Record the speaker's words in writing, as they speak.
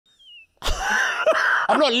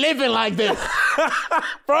I'm not living like this.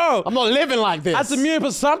 Bro. I'm not living like this. That's the mute,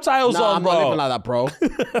 put subtitles on, I'm bro. not living like that, bro.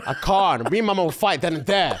 I can't. Me and mama will fight then and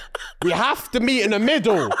there. We have to meet in the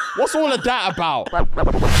middle. What's all of that about?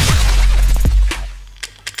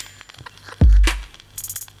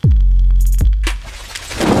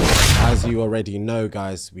 As you already know,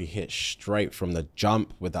 guys, we hit straight from the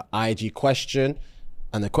jump with the IG question.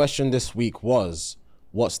 And the question this week was,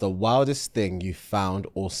 what's the wildest thing you found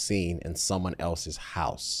or seen in someone else's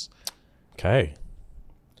house? Okay.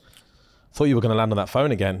 Thought you were going to land on that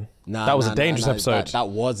phone again. That was a dangerous episode. That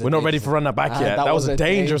was. We're not ready for run that back yet. That was a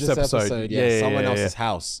dangerous episode. Yeah, someone else's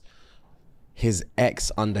house. His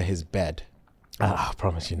ex under his bed. I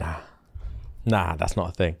promise you, nah, that's not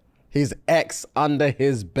a thing. His ex under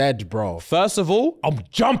his bed, bro. First of all, I'm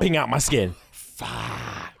jumping out my skin.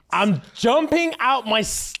 Facts. I'm jumping out my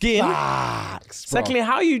skin. Facts, bro. Secondly,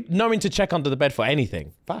 how are you knowing to check under the bed for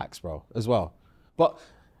anything? Facts, bro, as well. But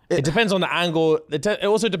it depends on the angle. It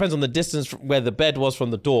also depends on the distance from where the bed was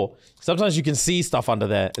from the door. Sometimes you can see stuff under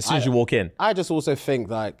there as soon as you walk in. I just also think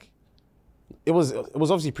like it was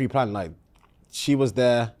obviously pre-planned. Like she was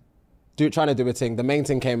there, trying to do a thing. The main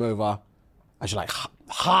thing came over, and she's like,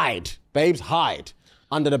 hide, babes, hide.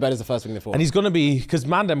 Under the bed is the first thing they thought. And he's gonna be, because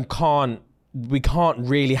we can't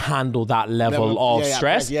really handle that level of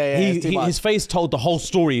stress. His face told the whole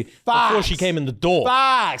story before she came in the door.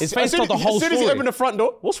 Facts. His face told the whole story. As soon as he opened the front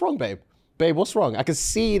door, what's wrong, babe? Babe, what's wrong? I can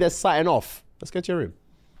see there's something off. Let's go to your room.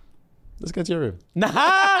 Let's go to your room. Nah.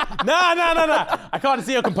 I can't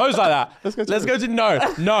see her composed like that. Let's go to no.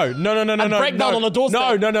 Break down on the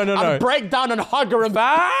doorstep. No. Break down and hug her and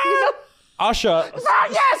Usher,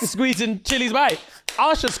 squeezing Chili's bae.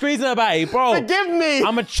 Usher squeezing her bae, bro. Forgive me.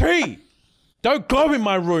 I'm a tree. Don't go in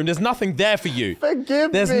my room. There's nothing there for you.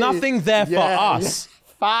 Forgive me. There's nothing there for us.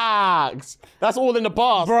 Facts. That's all in the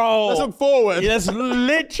past. Bro. Let's look forward.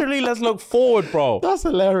 Let's look forward, bro. That's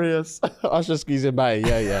hilarious. Usher squeezing bae.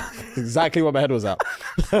 Yeah. Exactly what my head was at.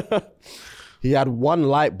 He had one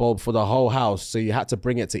light bulb for the whole house, so you had to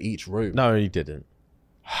bring it to each room. No, he didn't.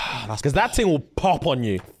 Because that thing will pop on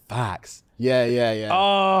you. Facts. Yeah.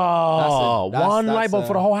 Oh, one light bulb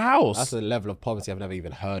for the whole house. That's a level of poverty I've never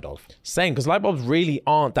even heard of. Same, because light bulbs really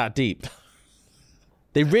aren't that deep.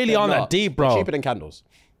 They really aren't that deep, bro. They're cheaper than candles.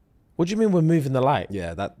 What do you mean we're moving the light?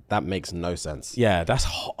 Yeah, that makes no sense. Yeah, that's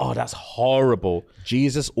horrible.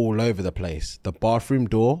 Jesus all over the place. The bathroom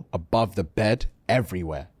door, above the bed,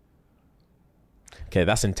 everywhere. Okay,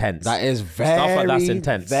 that's intense. That is Stuff like that's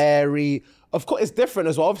intense. Very... Of course, it's different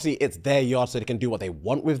as well. Obviously, it's their yard, so they can do what they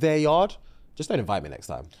want with their yard. Just don't invite me next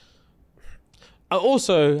time.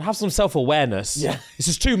 Also, have some self-awareness. Yeah. This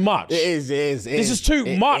is too much. It is. This is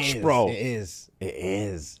too much, bro. It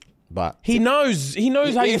is. But... He knows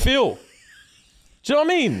how you feel. Do you know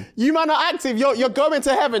what I mean? You man are active. You're going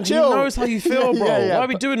to heaven. Chill. He knows how you feel, bro. Why are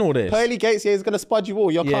we doing all this? Pearly Gates here is going to spud you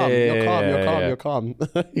all. You're calm. You're calm.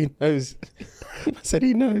 He knows. I said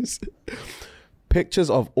he knows. Pictures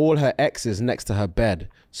of all her exes next to her bed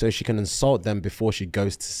so she can insult them before she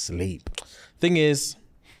goes to sleep. Thing is,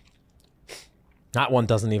 that one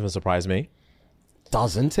doesn't even surprise me.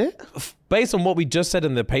 Doesn't it? Based on what we just said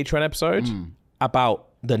in the Patreon episode about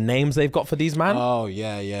the names they've got for these men. Oh,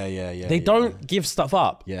 yeah. They don't give stuff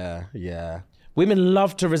up. Yeah. Women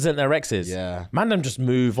love to resent their exes. Yeah. Man, them just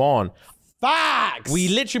move on. Facts! We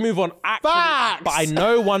literally move on. Facts! But I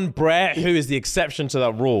know one Brett who is the exception to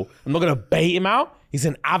that rule. I'm not going to bait him out. He's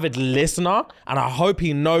an avid listener, and I hope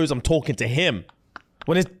he knows I'm talking to him.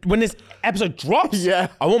 When this episode drops, I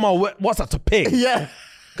want my WhatsApp to ping. Yeah.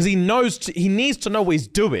 Because he needs to know what he's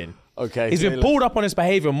doing. Okay. He's been pulled up on his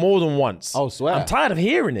behavior more than once. Oh, swear. I'm tired of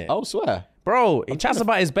hearing it. Oh, swear. Bro, he chats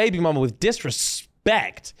about his baby mama with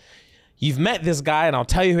disrespect. You've met this guy, and I'll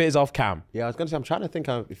tell you who it is off cam. Yeah, I was going to say, I'm trying to think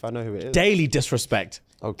if I know who it is. Daily disrespect.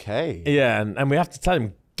 Okay. Yeah, and we have to tell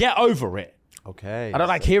him, get over it. Okay. I don't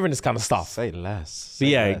like hearing this kind of stuff. Say less. But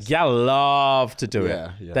yeah, y'all love to do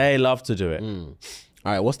it. Yeah. They love to do it. All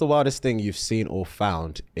right, what's the wildest thing you've seen or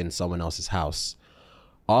found in someone else's house?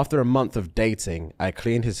 After a month of dating, I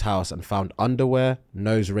cleaned his house and found underwear,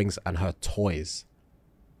 nose rings, and her toys.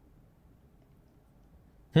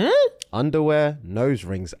 Underwear, nose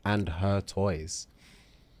rings, and her toys.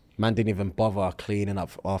 Man didn't even bother cleaning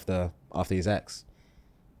up after his ex.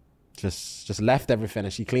 Just left everything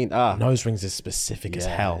and she cleaned. Nose rings is specific as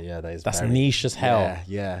hell. Yeah, that's niche as hell.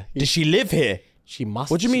 Yeah. Does she live here? She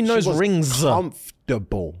must. What do you mean nose rings?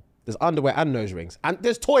 Comfortable. There's underwear and nose rings. And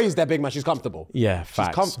there's toys there, big man. She's comfortable. Yeah, facts.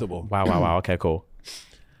 She's comfortable. Wow. Okay, cool.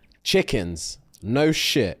 Chickens. No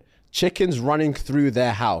shit. Chickens running through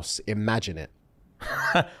their house. Imagine it.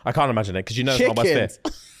 I can't imagine it because you know it's my worst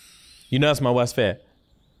fear. You know it's my worst fear.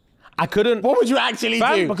 I couldn't. What would you actually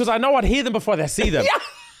do? Because I know I'd hear them before they see them. Yeah.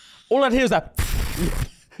 All I'd hear is that.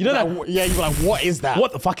 You know that? Yeah, you're like, what is that?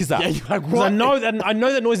 What the fuck is that? Yeah, you're like, 'Cause what? I know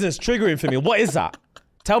that noise is triggering for me. What is that?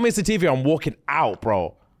 Tell me it's the TV. I'm walking out,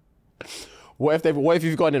 bro. What if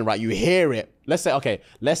you've gone in, right? You hear it. Let's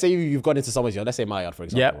say you've gone into someone's yard. Let's say my yard, for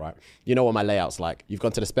example, right? You know what my layout's like. You've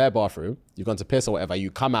gone to the spare bathroom. You've gone to piss or whatever. You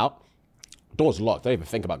come out. Door's locked. Don't even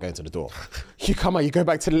think about going to the door. You come out. You go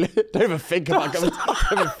back to the. Don't even think about going.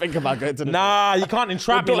 Don't even think about going to the. Nah, you can't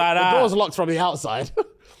entrap me like that. The door's locked from the outside.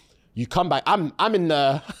 You come back. I'm in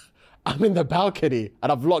the balcony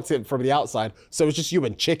and I've locked it from the outside. So it's just you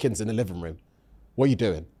and chickens in the living room. What are you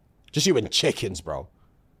doing? Just you and chickens, bro.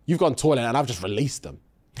 You've gone toilet and I've just released them.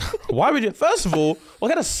 Why would you? First of all, what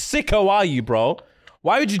kind of sicko are you, bro?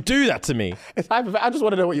 Why would you do that to me? I just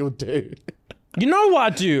want to know what you'll do. You know what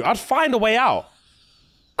I'd do? I'd find a way out.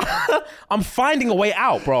 I'm finding a way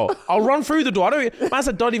out, bro. I'll run through the door. Man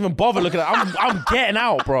said, don't even bother looking at it. I'm getting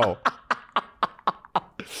out, bro.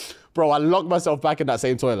 Bro, I locked myself back in that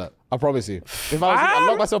same toilet. I promise you. If I'd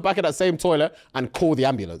lock myself back in that same toilet and call the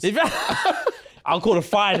ambulance. I'll call the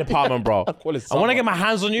fire department, bro. I'll call it I want to get my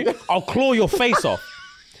hands on you. I'll claw your face off.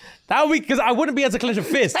 That would be because I wouldn't be able to clench a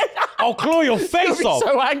fist. I'll claw your face off.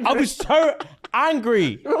 So angry. I'll be so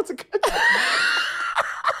angry.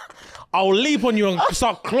 I'll leap on you and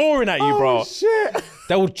start clawing at you, bro. Oh, shit.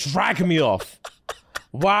 They will drag me off.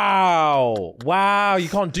 Wow. Wow, you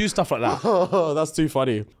can't do stuff like that. Oh, that's too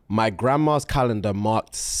funny. My grandma's calendar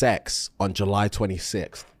marked sex on July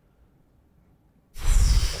 26th.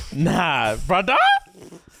 Nah, brother.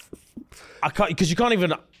 I can't, because you can't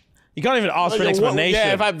even ask for an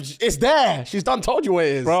explanation. Yeah, it's there. She's done told you what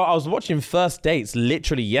it is. Bro, I was watching First Dates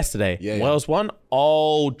literally yesterday. Yeah, Well, there was one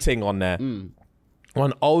old thing on there.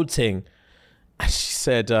 One old thing. And she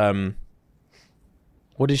said,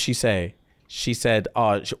 what did she say? She said,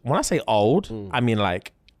 when I say old, I mean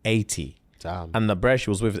like 80. Damn. And the bro she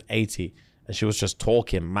was with was 80. And she was just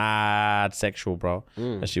talking mad sexual, bro.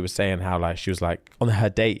 And she was saying how like, she was like, on her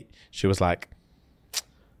date, she was like,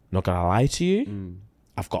 not gonna lie to you,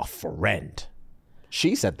 I've got a friend.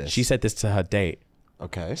 She said this? She said this to her date.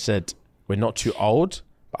 Okay. Said, we're not too old,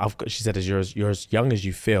 but she said, you're as young as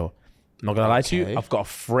you feel. I'm not gonna lie to you, I've got a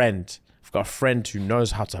friend. I've got a friend who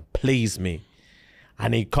knows how to please me.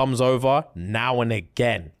 And he comes over now and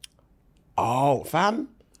again. Oh, fam.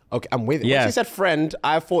 Okay, I'm with it. Yeah. When she said friend,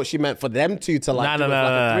 I thought she meant for them two to like.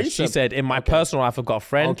 No. She said, in my personal life, I've got a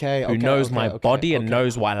friend who knows my body and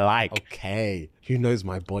knows what I like. Okay. Who knows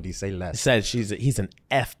my body? Say less. Said he's an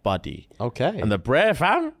F buddy. Okay. And the brer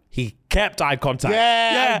fam, he kept eye contact.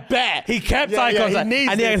 Yeah, I bet. He kept eye contact. He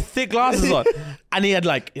and he had thick glasses on. And he had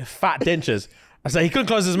like fat dentures. So he couldn't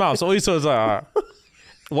close his mouth. So all he saw was like,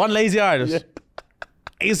 one lazy eye. Just,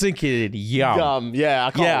 he's thinking, yum. Yeah,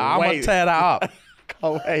 I can't wait. I'm going to tear that up.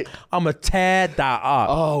 Can't wait. I'm going to tear that up.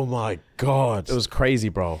 Oh my God. It was crazy,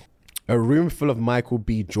 bro. A room full of Michael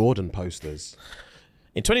B. Jordan posters.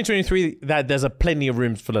 In 2023, there's a plenty of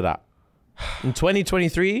rooms full of that. In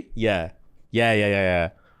 2023, yeah.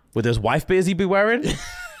 With those wife beaters he'd be wearing.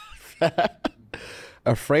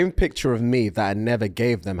 A framed picture of me that I never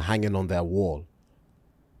gave them hanging on their wall.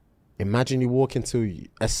 Imagine you walk into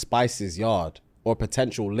a Spice's yard or a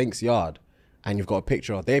potential Link's yard and they've got a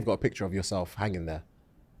picture of yourself hanging there.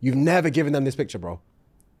 You've never given them this picture, bro.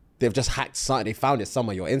 They've just hacked something. They found it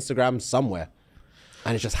somewhere, your Instagram, somewhere.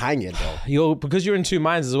 And it's just hanging, bro. Because you're in two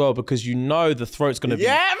minds as well, because you know the throat's going to be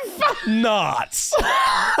nuts.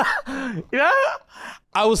 You know?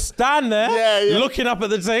 I will stand there looking up at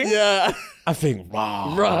the thing. Yeah. I think,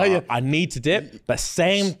 wow, I need to dip. But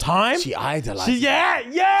same time, she idolizes.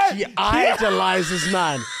 She idolizes,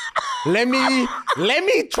 man. Let me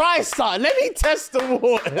try something. Let me test the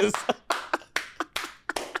waters.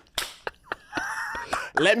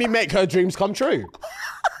 Let me make her dreams come true.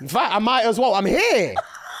 In fact, I might as well. I'm here.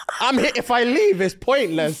 If I leave, it's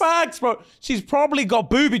pointless. Facts, bro. She's probably got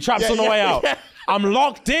booby traps on the way out. Yeah. I'm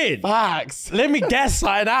locked in. Facts. Let me get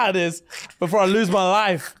something out of this before I lose my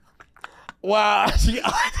life. Wow. She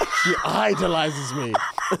idolizes me.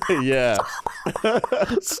 Yeah.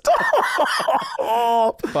 Stop.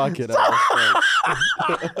 Fuck it up.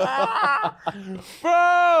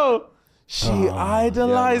 Bro. She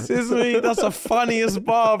idolizes me. That's the funniest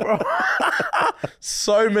bar, bro.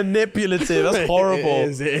 So manipulative. That's horrible.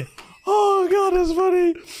 Is it? Oh, God, that's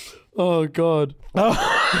funny. Oh, God. I'm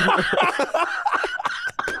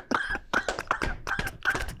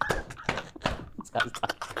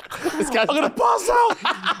going to pass out.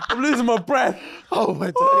 I'm losing my breath. Oh, my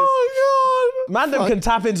days. Oh, God. Man, them can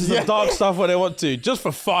tap into some dark stuff when they want to, just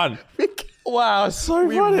for fun. Wow, it's so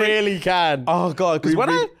funny. We really can. Oh, God,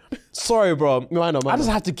 because Sorry, bro. I know, I just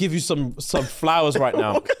have to give you some flowers right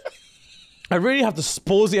now. I really have to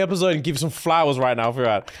pause the episode and give you some flowers right now,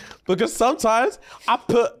 Fuad. Because sometimes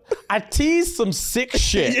I tease some sick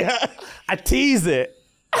shit. Yeah. I tease it.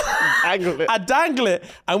 Dangle it. I dangle it.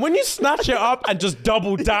 And when you snatch it up and just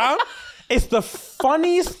double down, it's the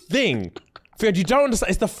funniest thing. Fuad, you don't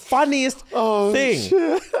understand. It's the funniest thing.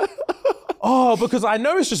 Shit. Oh, because I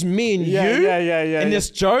know it's just me and you in this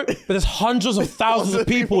joke, but there's hundreds of thousands of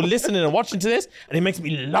people listening and watching to this, and it makes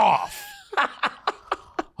me laugh.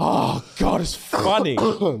 Oh, God, it's funny.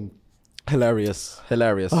 Hilarious.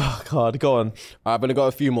 Oh, God, go on. I've only got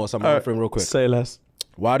a few more, so I'm going to run through them real quick. Say less.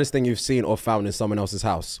 Wildest thing you've seen or found in someone else's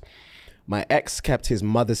house. My ex kept his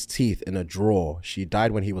mother's teeth in a drawer. She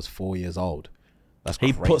died when he was 4 years old. That's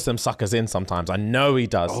crazy. He puts them suckers in sometimes. I know he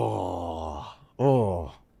does.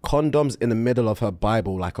 Oh. Condoms in the middle of her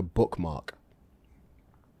Bible like a bookmark.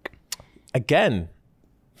 Again.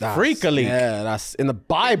 Freakily. Yeah, that's in the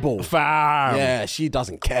Bible. Fam. Yeah, she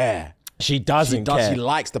doesn't care. She doesn't care. She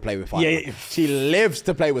likes to play with fire. Yeah. She lives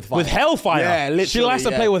to play with fire. With hellfire. Yeah, literally. She likes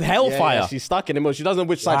to play with hellfire. Yeah, she's stuck in the middle. She doesn't know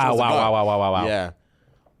which side she wants to go. Wow. Yeah.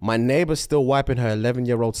 My neighbor's still wiping her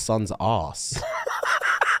 11-year-old son's ass.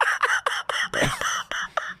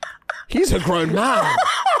 He's a grown man.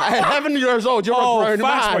 At 11 years old, you're a grown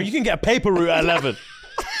man. Bro. You can get a paper route at 11.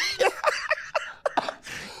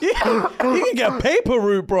 You can get a paper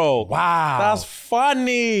route, bro. Wow. That's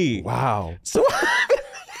funny. Wow. So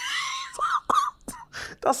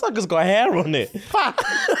that sucker's got hair on it.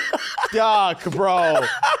 Yuck, bro.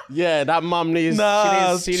 Yeah, that mum needs,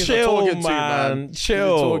 she needs chill, talking man. to, man.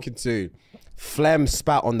 Chill. Talking to. Phlegm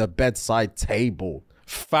spat on the bedside table.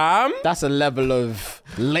 Fam? That's a level of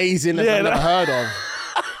laziness I've never heard of.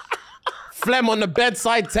 Phlegm on the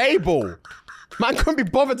bedside table. Man couldn't be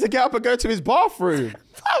bothered to get up and go to his bathroom.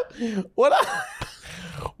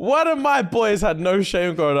 One of my boys had no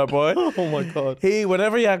shame growing up, boy. Oh my God.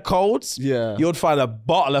 Whenever he had colds, you'd find a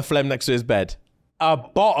bottle of phlegm next to his bed. A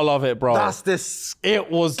bottle of it, bro. That's disgusting.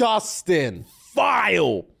 It was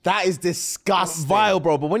vile. That is disgusting. Vile,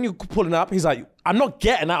 bro. But when you're pulling up, he's like, I'm not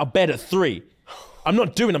getting out of bed at 3. I'm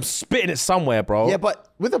spitting it somewhere, bro. Yeah,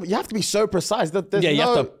 but you have to be so precise. You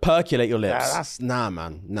have to percolate your lips. Yeah, that's,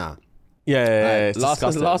 man. Yeah, it's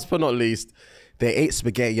last but not least, they ate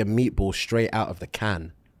spaghetti and meatballs straight out of the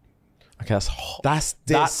can. Okay, that's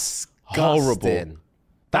horrible.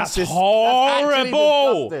 That's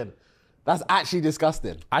horrible. That's actually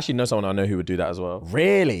disgusting. I actually know someone I know who would do that as well.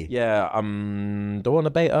 Really? Yeah. Don't want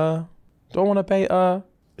to bait her.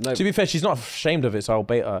 No. To be fair, she's not ashamed of it, so I'll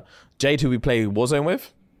bait her. Jade, who we play Warzone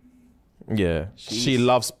with, she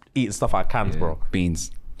loves eating stuff out of cans, bro. Beans.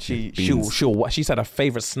 She said her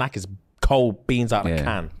favorite snack is cold beans out of a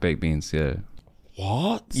can. Baked beans, yeah.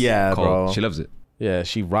 What? Yeah, cold. bro. She loves it. Yeah,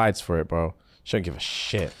 she rides for it, bro. She don't give a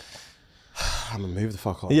shit. I'm gonna move the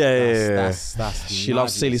fuck on. Yeah. That's she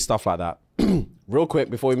loves silly stuff like that. Real quick,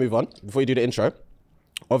 before we move on, before you do the intro,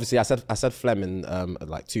 obviously I said phlegm in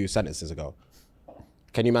like 2 sentences ago.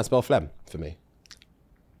 Can you man spell phlegm for me?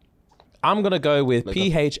 I'm gonna go with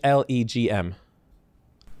PHLEGM.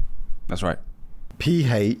 That's right.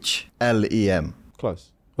 PHLEM.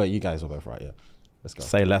 Close. Wait, you guys are both right, yeah. Let's go.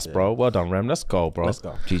 Say less, bro. Well done, Rem. Let's go, bro. Let's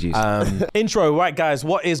go. GG's. Intro, right, guys.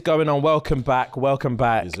 What is going on? Welcome back.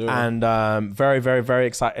 Yes, And very, very, very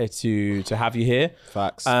excited to have you here.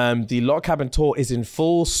 Facts. The Log Cabin tour is in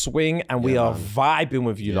full swing, and we are vibing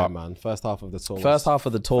with you, lot. Man. First half of the tour.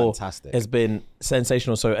 Fantastic. Has been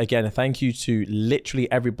sensational. So again, thank you to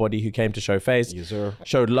literally everybody who came to show face,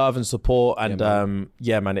 showed love and support, and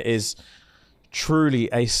man, it is truly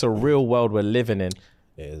a surreal world we're living in.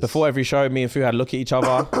 Before every show, me and Fuhad look at each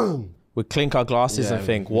other, we clink our glasses and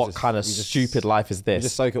think, what kind of stupid life is this? You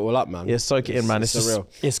just soak it all up, man. Yeah, soak it in, man. It's surreal.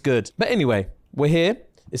 It's good. But anyway, we're here.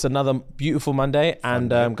 It's another beautiful Monday.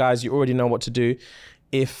 And guys, you already know what to do.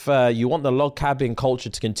 If you want the log cabin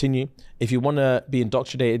culture to continue, if you want to be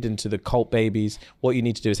indoctrinated into the cult babies, what you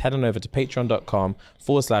need to do is head on over to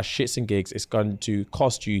patreon.com/ShxtsnGigs. It's going to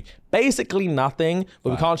cost you basically nothing,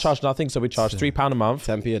 but we can't charge nothing, so we charge £3 a month.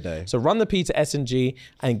 10p a day. So run the P to SNG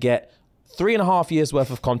and get 3.5 years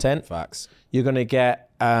worth of content. Facts. You're going to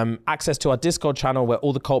get access to our Discord channel where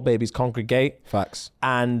all the cult babies congregate. Facts.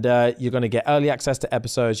 And you're going to get early access to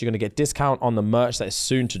episodes. You're going to get discount on the merch that is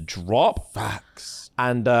soon to drop. Facts.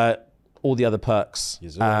 And all the other perks,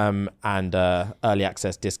 and early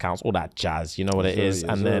access discounts, all that jazz. You know what it is.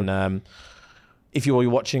 And then If you're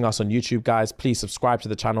watching us on YouTube, guys, please subscribe to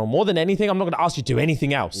the channel. More than anything, I'm not going to ask you to do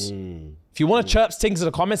anything else. If you want to chirp things in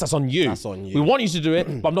the comments, that's on you. That's on you. We want you to do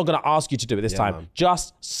it, but I'm not going to ask you to do it this time. Man.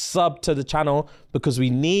 Just sub to the channel because we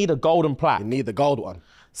need a golden plaque. You need the gold one.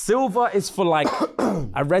 Silver is for like,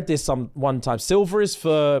 I read this one time. Silver's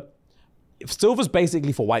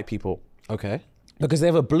basically for white people Okay. because they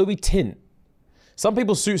have a bluey tint. Some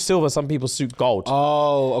people suit silver, some people suit gold.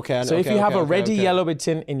 Oh, okay. So if you have a reddy yellowy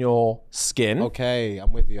tint in your skin, Okay,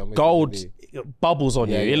 I'm with you. gold bubbles on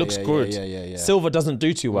you. It looks yeah, good. yeah. Silver doesn't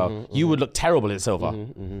do too well. You would look terrible in silver,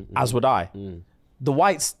 as would I. The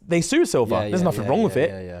whites, they suit silver. Yeah, There's yeah, nothing yeah, wrong with yeah,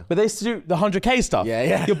 it. yeah. But they suit the 100K stuff. Yeah,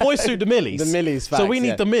 yeah. Your boys suit the millies. The millies, So we facts, need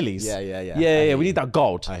yeah. the millies. Yeah. We need that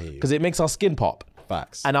gold. I hear you. Because it makes our skin pop.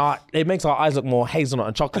 Facts. And it makes our eyes look more hazelnut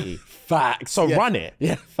and chocolatey. Facts. So run it.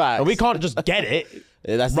 Yeah, facts. And we can't just get it.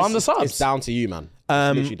 Run the subs. It's down to you, man.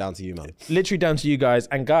 It's literally down to you, man. Literally down to you guys.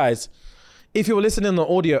 And guys, if you're listening on the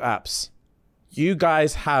audio apps, you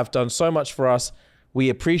guys have done so much for us. We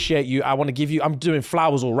appreciate you. I want to give you, I'm doing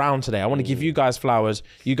flowers all round today. I want to give you guys flowers.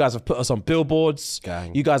 You guys have put us on billboards.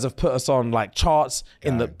 Gang. You guys have put us on like charts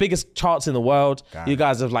in the biggest charts in the world. Gang. You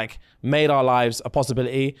guys have like made our lives a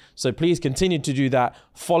possibility. So please continue to do that.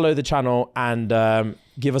 Follow the channel and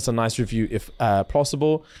give us a nice review if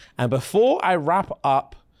possible. And before I wrap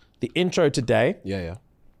up the intro today, Yeah.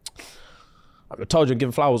 I told you I'm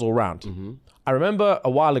giving flowers all round. I remember a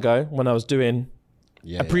while ago when I was doing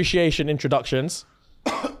appreciation introductions,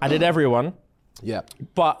 I did everyone, Yeah.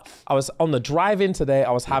 but I was on the drive in today, I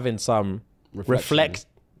was having some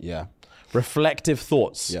Yeah. reflective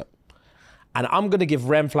thoughts. Yep. And I'm going to give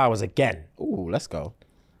Rem Flowers again. Ooh, let's go.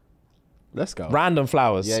 Random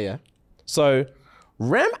flowers. Yeah. So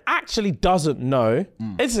Rem actually doesn't know,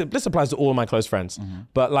 this applies to all of my close friends,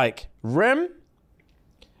 but like Rem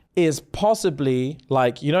is possibly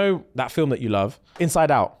like, you know that film that you love,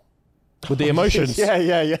 Inside Out, with the emotions.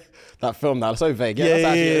 Yeah. That film, that's so vague. Yeah, that's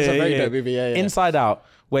actually, it's a very dope movie. Yeah. Inside Out,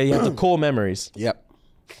 where you have the core memories. Yep.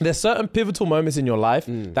 There's certain pivotal moments in your life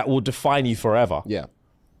that will define you forever. Yeah.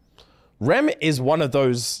 Rem is one of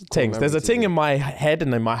those things. There's a thing in my head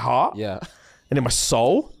and in my heart Yeah. and in my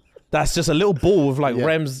soul that's just a little ball with like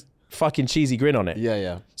Rem's fucking cheesy grin on it.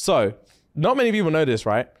 Yeah. So, not many people know this,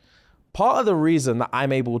 right? Part of the reason that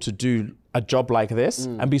I'm able to do a job like this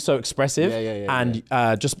and be so expressive and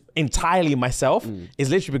just entirely myself is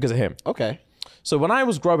literally because of him. Okay. So when I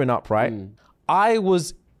was growing up, right, I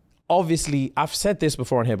was obviously, I've said this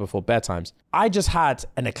before on here before, bare times. I just had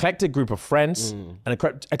an eclectic group of friends, an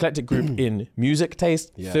eclectic group in music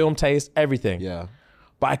taste, film taste, everything. Yeah.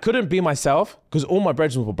 But I couldn't be myself because all my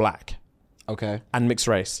brethren were black Okay. and mixed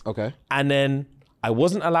race. Okay. And then I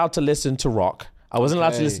wasn't allowed to listen to rock. I wasn't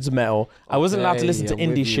allowed to listen to metal. I wasn't allowed to listen to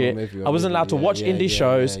indie shit. I wasn't allowed to watch indie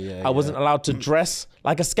shows. I wasn't allowed to dress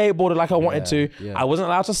like a skateboarder like I wanted to. I wasn't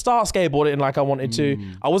allowed to start skateboarding like I wanted to.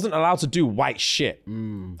 I wasn't allowed to do white shit.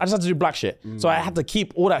 I just had to do black shit. So I had to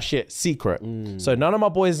keep all that shit secret. So none of my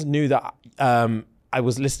boys knew that I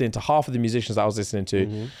was listening to half of the musicians that I was listening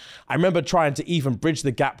to. I remember trying to even bridge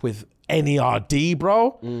the gap with NERD,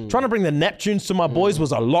 bro. Trying to bring the Neptunes to my boys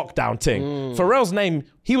was a lockdown thing. Pharrell's name,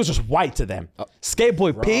 he was just white to them.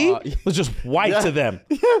 Skateboy P was just white to them.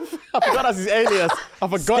 I forgot that's his alias. I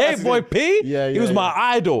forgot. Skateboy P, he was my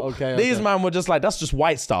idol. Okay, These man were just like, that's just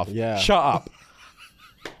white stuff. Yeah. Shut up.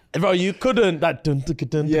 Bro, you couldn't, that dun dun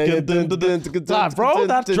dun dun dun dun dun, bro,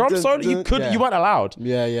 that drum solo, you weren't allowed.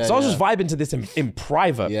 Yeah. So I was just vibing to this in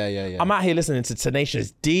private. Yeah. I'm out here listening to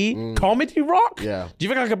Tenacious D, comedy rock. Yeah. Do you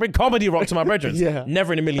think I could bring comedy rock to my brethren? Yeah.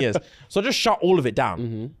 Never in a million years. So I just shut all of it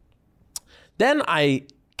down. Then I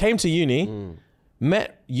came to uni,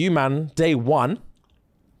 met you man day one,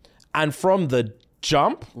 and from the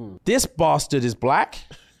jump, this bastard is black.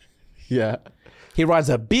 Yeah. He rides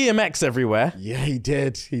a BMX everywhere. Yeah, he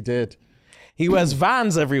did. He wears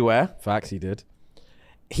Vans everywhere. Facts, he did.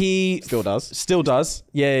 He Still does. Still does.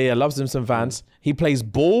 Yeah. Loves him some Vans. He plays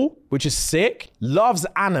ball, which is sick. Loves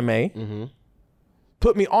anime.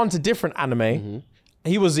 Put me on to different anime.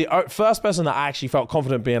 He was the first person that I actually felt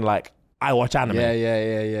confident being like, I watch anime.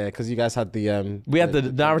 Yeah. Because you guys had the We had the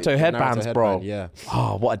Naruto headbands, bro. Yeah.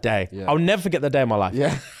 Oh, what a day. Yeah. I'll never forget the day of my life.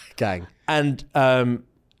 Yeah. Gang. And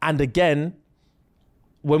again,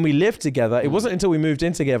 when we lived together, it wasn't until we moved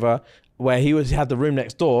in together where he had the room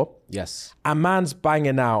next door. Yes. And man's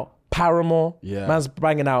banging out Paramore. Yeah. Man's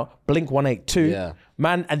banging out Blink 182. Yeah.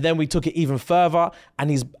 Man, and then we took it even further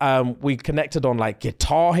and we connected on like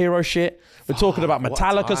Guitar Hero shit. We're talking about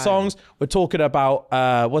Metallica songs. We're talking about,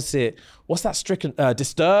 what's that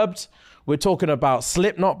Disturbed? We're talking about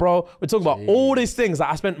Slipknot, bro. We're talking about all these things that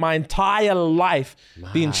I spent my entire life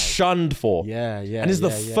being shunned for. Yeah. And this is the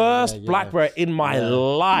first black beret in my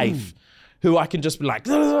life who I can just be like,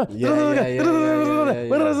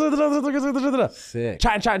 Sick.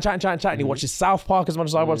 chatting. He watches South Park as much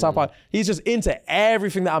as I watch South Park. He's just into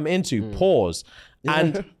everything that I'm into. Pause.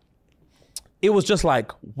 And it was just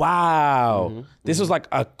like, wow. This was like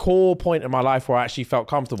a core point in my life where I actually felt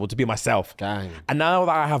comfortable to be myself. Gang. And now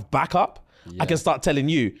that I have backup, I can start telling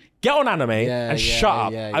you, get on anime and shut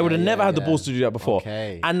up. I would have never had the balls to do that before.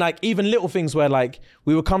 Okay. And like even little things where like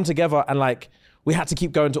we would come together and like we had to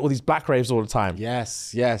keep going to all these black raves all the time.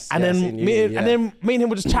 Yes. And then me and him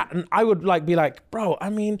would just chat, and I would like be like, bro, I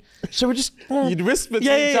mean, should we just You'd whisper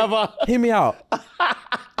to each other. Hear me out.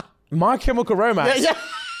 My Chemical Romance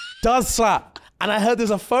does slap. And I heard there's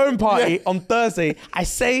a phone party on Thursday. I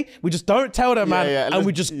say we just don't tell them, man, and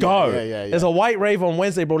we just go. There's a white rave on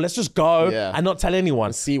Wednesday, bro. Let's just go and not tell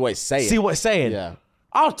anyone. See what it's saying. Yeah.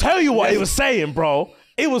 I'll tell you what it was saying, bro.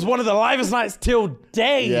 It was one of the livest nights till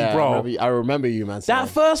day, bro. I remember you, man. That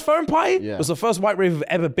first phone party was the first white rave I've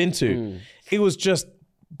ever been to. It was just,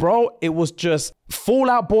 bro, it was just Fall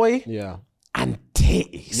Out Boy and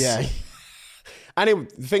titties. Yeah. And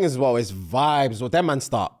the thing is, as well, it's vibes. Well, them man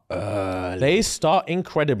start early. They start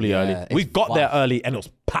incredibly early. We got there early and it was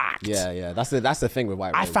packed. Yeah. That's the thing with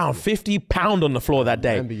white. I found £50 on the floor that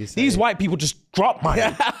day. These white people just drop money.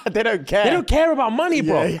 They don't care. They don't care about money,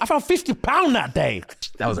 bro. I found £50 that day.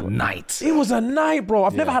 That was a night. It was a night, bro.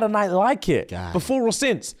 I've never had a night like it before or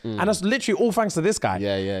since. And that's literally all thanks to this guy.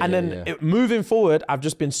 And then moving forward, I've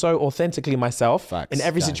just been so authentically myself in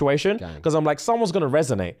every situation because I'm like, someone's going to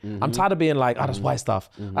resonate. I'm tired of being like, oh, that's white stuff.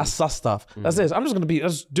 That's sus stuff. That's this. I'm just going to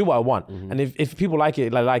just do what I want. And if people like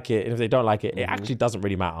it, they like it. And if they don't like it, it actually doesn't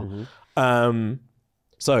really matter.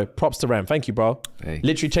 So props to Rem. Thank you, bro. Hey.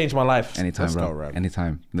 Literally changed my life. Anytime, Let's bro. go, Rem.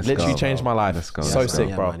 Anytime. Literally changed my life. Let's go. So Let's go.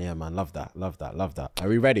 sick, bro. Yeah, man. Love that. Are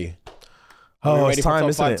we ready? Oh, ready it's time, for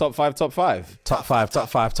isn't it? top five. Top five.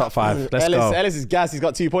 Let's go. Ellis is gassed. He's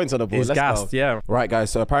got 2 points on the board. He's Let's gassed, go. yeah. Right,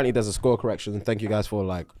 guys. So apparently there's a score correction. Thank you guys for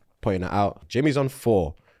like pointing it out. Jimmy's on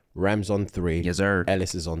 4. Rem's on 3. Yes, sir.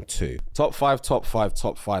 Ellis is on 2. Top five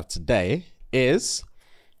today is,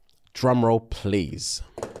 drum roll, please.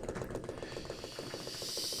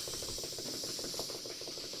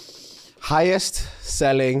 Highest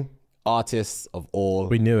selling artists of all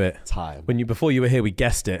We knew it. time. Before you were here, we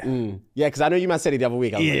guessed it. Yeah, because I know you man said it the other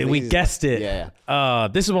week. I was Yeah, like, we this is- guessed it. Yeah.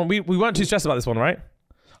 This is one we weren't too stressed about this one, right?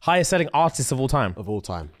 Highest selling artists of all time. Of all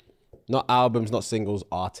time. Not albums, not singles,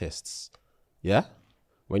 artists. Yeah?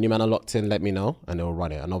 When you man are locked in, let me know and they'll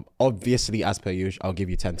run it. And obviously, as per usual, I'll give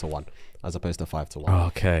you 10-1 as opposed to 5-1.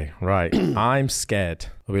 Okay, right. I'm scared.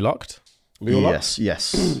 Are we locked? We all locked?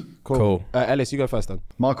 Yes. Cool. Ellis, you go first then.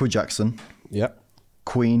 Michael Jackson, Yep.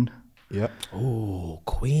 Queen, Yep. Ooh,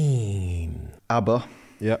 Queen. ABBA.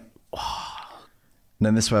 Yep. And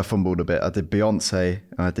then this is where I fumbled a bit. I did Beyonce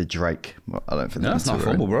and I did Drake. Well, I don't think That's them not two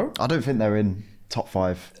are in. fumble, bro. I don't think they're in top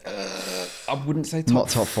 5. I wouldn't say Not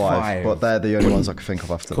top 5, but they're the only ones I can think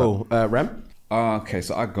of after Cool. Rem? Okay,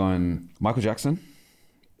 so I've gone Michael Jackson.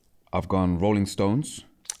 I've gone Rolling Stones.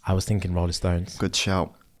 I was thinking Rolling Stones. that. Good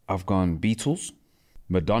shout. I've gone Beatles,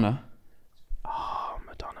 Madonna, Oh,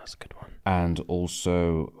 Madonna's a good one. and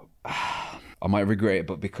also I might regret it,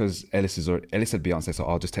 but because Ellis said Beyonce, so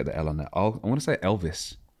I'll just take the L on that. I want to say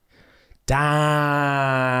Elvis.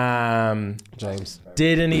 Damn. James.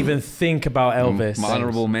 Didn't even think about Elvis. My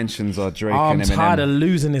honorable mentions are Drake I'm and Eminem. tired of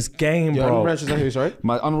losing this game, Your bro. mentions are who, sorry?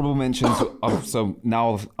 My honorable mentions. So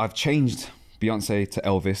now I've changed Beyonce to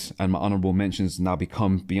Elvis, and my honorable mentions now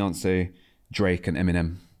become Beyonce, Drake, and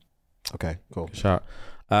Eminem. Okay, cool. Shout.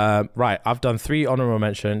 Right, I've done 3 honorable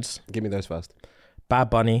mentions. Give me those first. Bad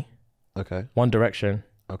Bunny, Okay. One Direction,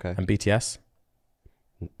 Okay. and BTS.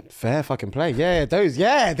 Fair fucking play. Yeah, those.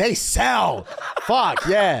 Yeah, they sell. Fuck,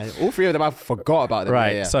 yeah. All 3 of them, I forgot about them.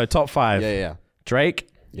 Right, Yeah, so top 5. yeah. Drake,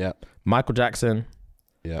 Yeah. Michael Jackson,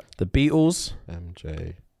 Yeah. the Beatles,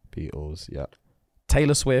 MJ, Beatles, yeah.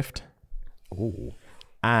 Taylor Swift, Ooh.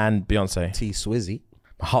 and Beyonce. T Swizzy.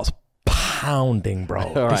 My heart's pounding, bro.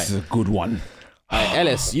 All right. This is a good one.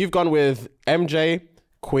 Ellis, you've gone with MJ,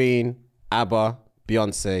 Queen, ABBA,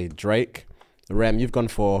 Beyonce, Drake. Rem, you've gone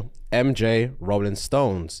for MJ, Rolling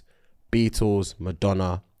Stones, Beatles,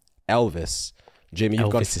 Madonna, Elvis. Jimmy,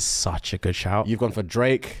 Elvis is such a good shout. you've gone for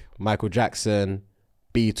Drake, Michael Jackson,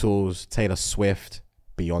 Beatles, Taylor Swift,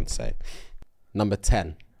 Beyonce. Number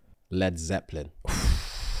 10, Led Zeppelin.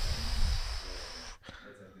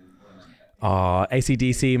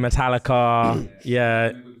 AC/DC, Metallica.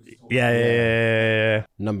 Yeah.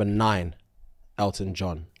 Number 9, Elton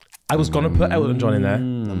John. I was gonna put Elton John in there.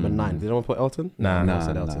 Number 9. Did anyone put Elton? Nah. No, I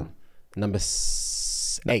said Elton. Number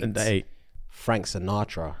 8. 8. Frank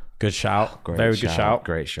Sinatra. Good shout. Very good shout.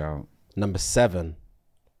 Great shout. Number 7.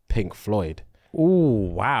 Pink Floyd.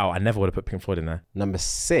 Ooh, wow. I never would have put Pink Floyd in there. Number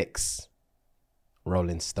 6.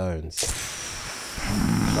 Rolling Stones.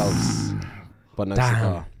 Close, but no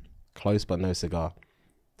cigar. Close, but no cigar.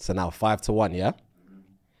 So now 5-1, yeah?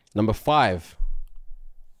 Number 5.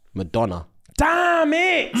 Madonna. Damn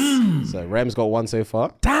it! So Rem's got 1 so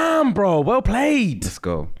far. Damn, bro. Well played. Let's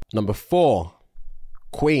go. Number 4.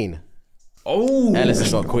 Queen. Oh, Ellis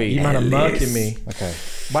has got Queen. You man are murking me. Okay.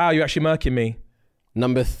 Wow, you're actually murking me.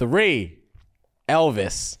 Number 3.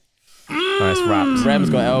 Elvis. Nice wrapped. Rem's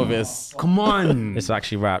got Elvis. come on. It's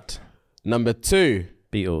actually wrapped. Number 2.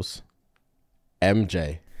 Beatles. Yep.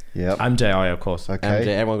 MJ. MJ, oh yeah, of course. Okay. MJ.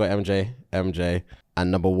 Everyone got MJ.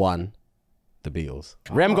 And number 1. The Beatles.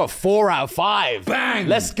 Rem got 4 out of 5. Bang.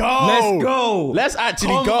 Let's go. Let's go. Let's actually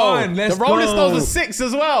Come go. on, let's the Rolling go. Stones are 6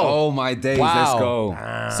 as well. Oh my days. Wow. Let's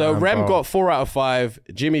go. So Rem bro. got 4 out of 5.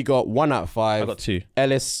 Jimmy got 1 out of 5. I got 2.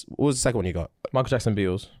 Ellis, what was the second one you got? Michael Jackson,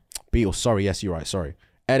 Beatles. Beatles. Sorry, yes, you're right. Sorry.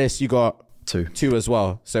 Ellis, you got 2. 2 as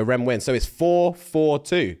well. So Rem wins. So it's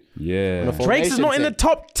 4-4-2. Yeah. Drake's is not in the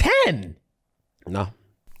top 10. No.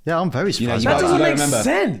 Yeah, I'm very surprised. That doesn't make remember,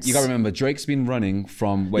 sense. You gotta remember, Drake's been running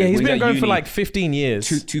from Yeah, he's when been at going for uni, like 15 years.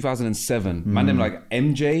 2007. Man, them like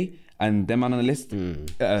MJ and them on the list.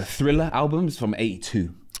 Thriller albums from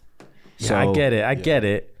 82. Yeah, I get it. I get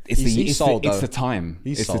it. It's sold, it's though. the time.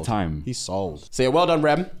 He's it's sold. the time. He's sold. So yeah, well done,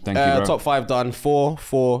 Rem. Thank you, bro. Top 5 done.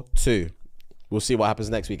 4-4-2. We'll see what happens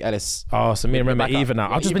next week. Ellis. Oh, so me and Rem are back up. even now.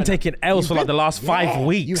 Yeah, I've just been even taking L's for like the last 5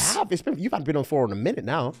 weeks. You have. You've been on 4 in a minute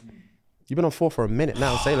now. You've been on 4 for a minute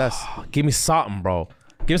now. Say less. Give me something, bro.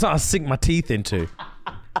 Give me something to sink my teeth into.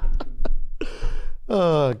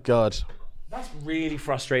 Oh God. That's really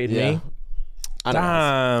frustrated Yeah. me. I know it has.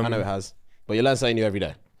 Damn. I know it has. But you learn something new every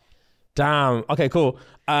day. Damn. Okay, cool.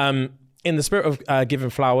 In the spirit of giving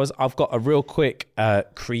flowers, I've got a real quick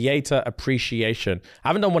creator appreciation. I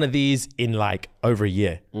haven't done one of these in like over a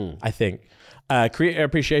year, I think. Creator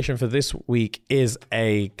appreciation for this week is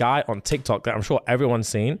a guy on TikTok that I'm sure everyone's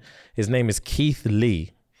seen. His name is Keith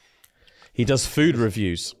Lee. He does food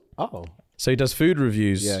reviews. Oh. So he does food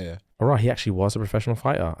reviews. Yeah. All right, he actually was a professional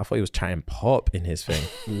fighter. I thought he was chatting pop in his thing.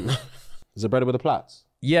 Is it brother with the plaits?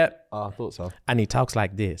 Yeah. Oh, I thought so. And he talks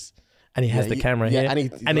like this. And he has the camera here.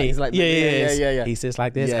 And he's like, yeah. He sits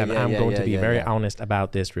like this, Yeah, and yeah, I'm yeah, going to yeah, be yeah, very yeah. honest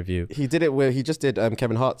about this review. He did it where he just did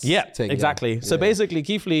Kevin Hart's thing. Exactly. Yeah. So basically,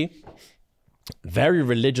 Keith Lee, very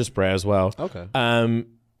religious bro as well. Okay.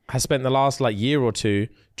 Has spent the last like year or two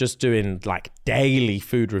just doing like daily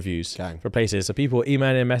food reviews for places. So people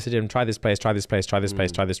email him, message him, try this place, try this place, try this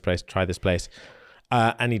place, try this place, try this place.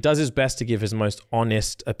 And he does his best to give his most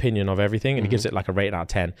honest opinion of everything. And he gives it like a rating out of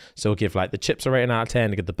 10. So he'll give like the chips a rating out of 10.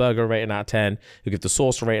 He'll give the burger a rating out of 10. He'll give the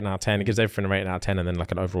sauce a rating out of 10. He gives everything a rating out of 10. And then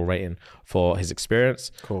like an overall rating for his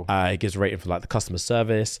experience. Cool. He gives a rating for like the customer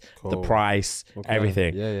service, the price,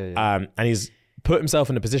 everything. Yeah. And he's put himself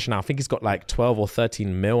in a position now. I think he's got like 12 or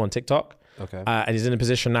 13 mil on TikTok. Okay. And he's in a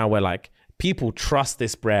position now where like people trust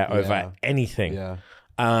this brer over anything. Yeah.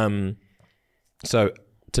 So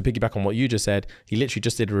to piggyback on what you just said, he literally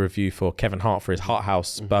just did a review for Kevin Hart for his Hart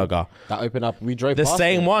House burger. That opened up. We drove The past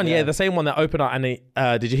same it. one, the same one that opened up. And he,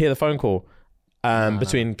 did you hear the phone call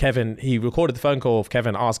between Kevin? He recorded the phone call of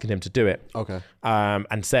Kevin asking him to do it. Okay.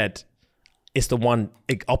 And said, it's the one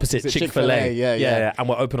opposite it Chick-fil-A. Yeah. And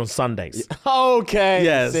we're open on Sundays. Okay.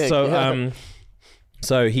 Yeah. Sick. So,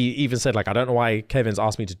 so he even said like, I don't know why Kevin's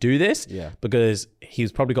asked me to do this. Yeah. Because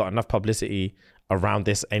he's probably got enough publicity around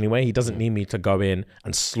this anyway. He doesn't need me to go in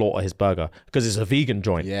and slaughter his burger because it's a vegan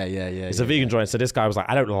joint. Yeah. It's a vegan joint. So this guy was like,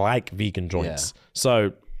 I don't like vegan joints.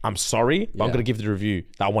 So I'm sorry, but I'm going to give the review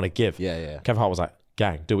that I want to give. Yeah. Kevin Hart was like,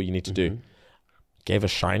 gang, do what you need to do. Gave a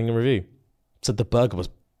shining review. Said the burger was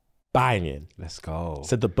banging. Let's go.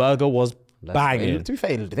 Said the burger was banging. To be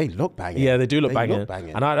fair, they look banging. Yeah, they do look banging.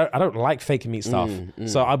 And I don't like fake meat stuff.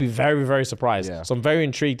 So I'll be very, very surprised. Yeah. So I'm very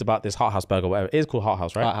intrigued about this Hot House burger, whatever. It is called Hot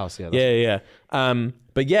House, right? Hot House, yeah. Yeah.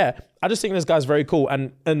 But yeah, I just think this guy's very cool.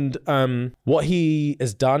 And what he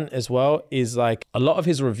has done as well is like a lot of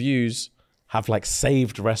his reviews have like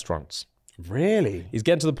saved restaurants. Really? He's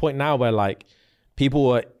getting to the point now where like people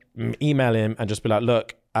will email him and just be like,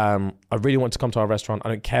 look, I really want to come to our restaurant. I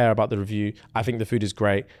don't care about the review. I think the food is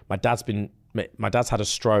great. My dad's had a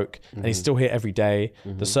stroke and he's still here every day.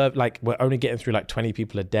 The serve, like we're only getting through like 20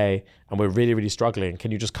 people a day and we're really, really struggling.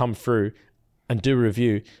 Can you just come through and do a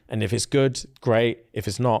review? And if it's good, great. If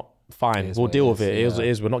it's not, fine. We'll deal with it. It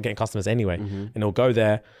is. We're not getting customers anyway. And he'll go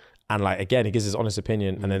there And like, again, he gives his honest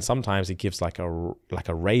opinion. And then sometimes he gives like a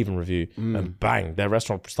raving review and bang, their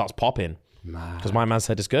restaurant starts popping. Because my man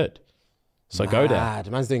said it's good. So go there.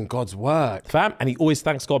 The man's doing God's work. Fam, and he always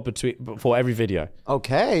thanks God before every video.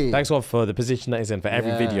 Okay. Thanks God for the position that he's in for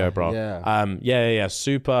every video, bro. Yeah.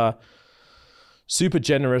 Super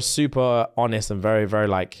generous, super honest, and very, very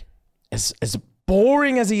like, as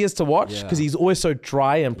boring as he is to watch, because he's always so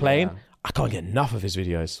dry and plain. I can't get enough of his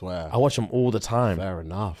videos. Swear. I watch them all the time. Fair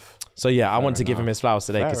enough. So yeah, I want to give him his flowers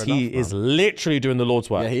today because he is literally doing the Lord's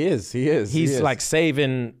work. Yeah, he is. He's like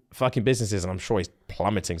saving fucking businesses, and I'm sure he's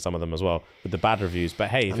plummeting some of them as well with the bad reviews. But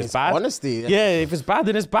hey, if it's bad, honesty. Yeah, if it's bad,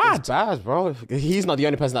 then it's bad. It's bad, bro. He's not the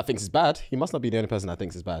only person that thinks it's bad. He must not be the only person that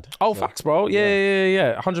thinks it's bad. Oh, facts, bro.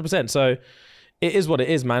 Yeah, 100%. So it is what it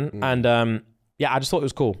is, man. And yeah, I just thought it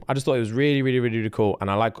was cool. I just thought it was really, really, really, really cool.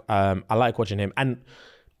 And I like watching him. And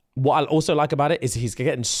what I also like about it is he's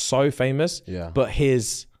getting so famous, but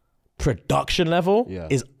his production level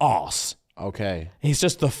is arse. Okay. He's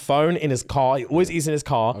just the phone in his car. He always eats in his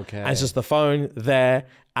car. Okay. And it's just the phone there.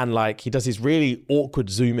 And like, he does these really awkward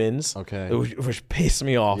zoom ins. Okay. Which piss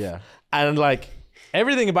me off. Yeah. And like,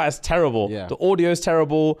 everything about it's terrible. Yeah. The audio is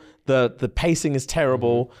terrible. The pacing is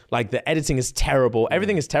terrible. Like the editing is terrible.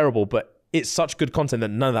 Everything is terrible, but it's such good content that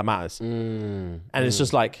none of that matters. And it's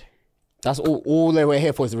just like, that's all they were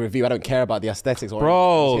here for is the review. I don't care about the aesthetics. Bro,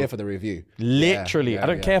 I was here for the review. Literally. I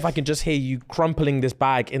don't care if I can just hear you crumpling this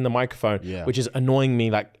bag in the microphone, which is annoying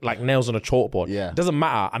me like nails on a chalkboard. It doesn't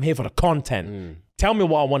matter. I'm here for the content. Tell me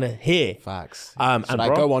what I want to hear. Facts. And Should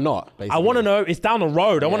I go or not? Basically? I want to know. It's down the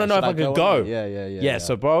road. I want to know if I can go. Yeah.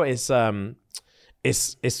 So bro, it's so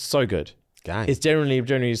good. Gang. It's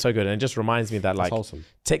generally so good. And it just reminds me that like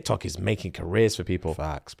TikTok is making careers for people.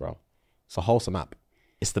 Facts, bro. It's a wholesome app.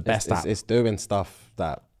 It's the best app. It's doing stuff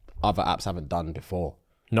that other apps haven't done before.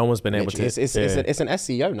 No one's been able to. It's an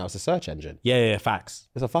SEO now. It's a search engine. Yeah, facts.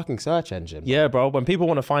 It's a fucking search engine. Yeah, bro. When people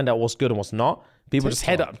want to find out what's good and what's not, people just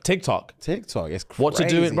head up TikTok. It's crazy. What to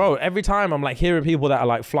do, bro. Every time I'm like hearing people that are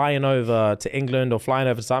like flying over to England or flying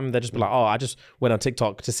over to something, they're just be like, oh, I just went on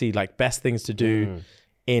TikTok to see like best things to do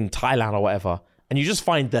in Thailand or whatever. And you just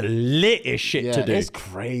find the litest shit to do. It's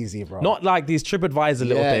crazy, bro. Not like these TripAdvisor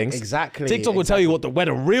little things. Exactly. TikTok will tell you where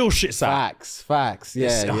the real shit's at. Facts. Yeah,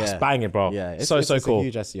 it's banging, bro. Yeah, it's so cool. A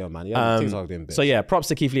huge SEO, man. Yeah, TikTok doing bits. So yeah, props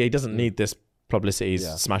to Keith Lee. He doesn't need this publicity. He's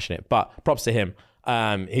smashing it. But props to him.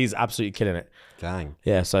 He's absolutely killing it. Dang.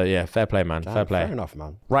 Yeah, so yeah, fair play, man. Fair play. Fair enough,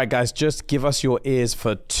 man. Right, guys, just give us your ears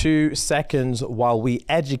for 2 seconds while we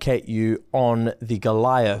educate you on the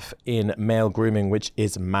Goliath in male grooming, which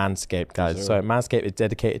is Manscaped, guys. So Manscaped is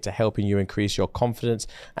dedicated to helping you increase your confidence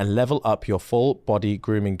and level up your full body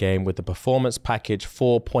grooming game with the Performance Package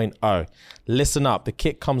 4.0. Listen up. The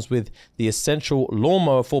kit comes with the Essential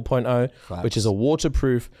Lawnmower 4.0, which is a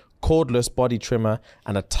waterproof, cordless body trimmer,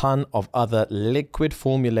 and a ton of other liquid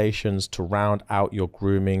formulations to round out your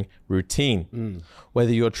grooming routine.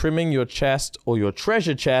 Whether you're trimming your chest or your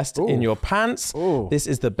treasure chest in your pants, this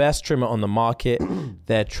is the best trimmer on the market.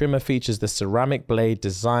 Their trimmer features the ceramic blade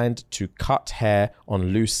designed to cut hair on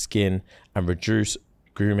loose skin and reduce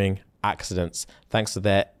grooming accidents thanks to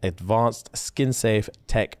their advanced skin safe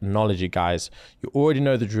technology, guys. You already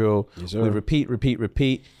know the drill. We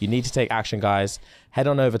repeat. You need to take action, guys. Head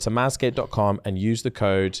on over to manscaped.com and use the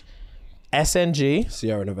code SNG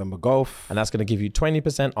Sierra November Golf, and that's going to give you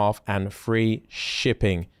 20% off and free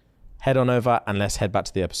shipping. Head on over and let's head back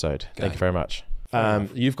to the episode. Thank you very much.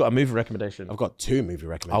 You've got a movie recommendation. I've got 2 movie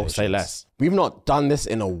recommendations. I'll say less. We've not done this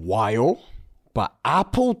in a while, but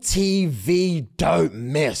Apple TV don't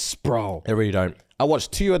miss, bro. They really don't. I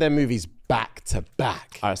watched 2 of their movies back to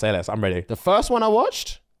back. All right, say less. I'm ready. The first one I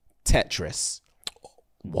watched, Tetris.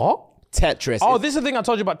 What? Tetris. Oh, this is the thing I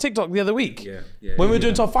told you about TikTok the other week. When we were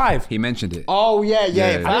doing top 5. He mentioned it. Oh,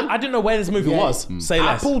 yeah. I didn't know where this movie was. Say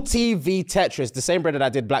less. Apple TV Tetris, the same brother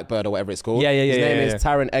that did Blackbird or whatever it's called. His name is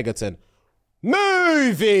Taron Egerton.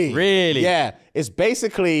 Movie! Really? Yeah. It's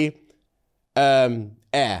basically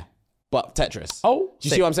Air, but Tetris. Oh. Do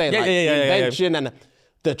you see what I'm saying? Yeah, the invention and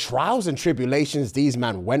the trials and tribulations these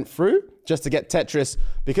men went through just to get Tetris.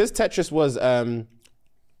 Because Tetris was...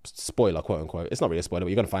 spoiler, quote unquote. It's not really a spoiler, but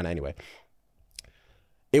you're going to find out anyway.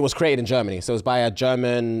 It was created in Germany. So it was by a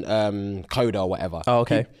German coder or whatever. Oh,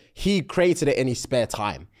 okay. He created it in his spare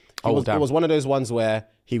time. It was one of those ones where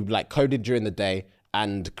he like coded during the day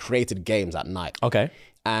and created games at night. Okay.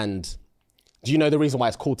 And do you know the reason why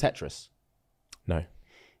it's called Tetris? No.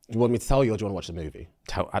 Do you want me to tell you or do you want to watch the movie?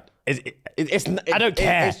 I don't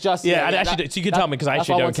care. It's just... so you can tell me because I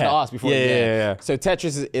actually don't care. To ask before. Yeah. So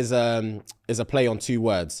Tetris is a play on 2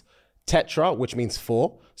 words. Tetra, which means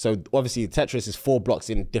 4. So obviously Tetris is 4 blocks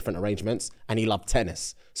in different arrangements, and he loved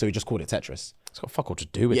tennis, so he just called it Tetris. It's got fuck all to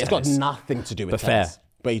do with Yeah, tennis. it's got nothing to do with But tennis. fair.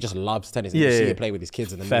 But he just loves tennis. Yeah, You see yeah. him play with his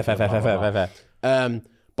kids in the Fair.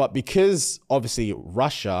 But because obviously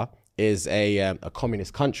Russia is a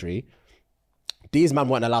communist country, these men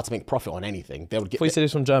weren't allowed to make profit on anything. They would get. Before you said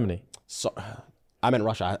this from Germany. So, I meant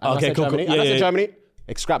Russia. Okay, I said cool, Germany. cool. I Yeah, said yeah. Germany.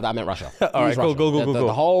 Scrap that. I meant Russia. All right, He's cool, Russian. cool.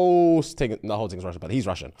 The whole thing is Russian, but he's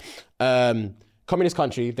Russian. Communist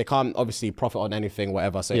country. They can't obviously profit on anything,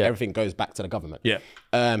 whatever. So everything goes back to the government. Yeah.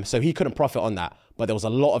 So he couldn't profit on that, but there was a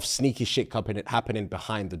lot of sneaky shit happening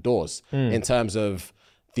behind the doors in terms of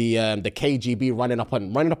the KGB running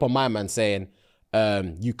up on my man saying,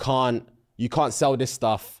 you can't sell this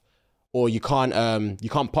stuff. Or you can't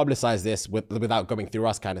publicize this without going through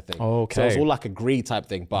us, kind of thing. Okay. So it's all like a greed type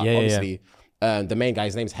thing. But Yeah, obviously, the main guy,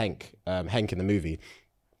 his name's Hank. Hank in the movie.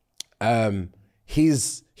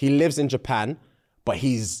 He lives in Japan, but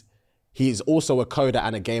he's also a coder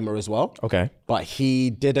and a gamer as well. Okay. But he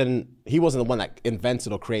wasn't the one that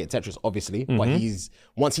invented or created Tetris, obviously. But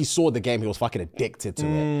once he saw the game, he was fucking addicted to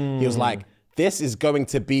it. He was like, this is going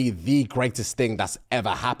to be the greatest thing that's ever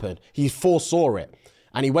happened. He foresaw it.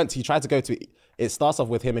 And he tried to go to, it starts off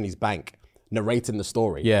with him in his bank narrating the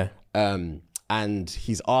story. Yeah. And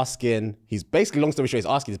he's basically, long story short, he's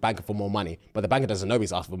asking his banker for more money, but the banker doesn't know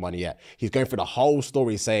he's asking for money yet. He's going through the whole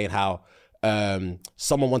story saying how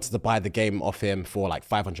someone wanted to buy the game off him for like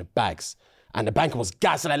 500 bags. And the banker was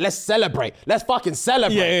gassed, like, let's celebrate. Let's fucking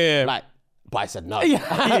celebrate. Yeah. Like, but I said no. Yeah,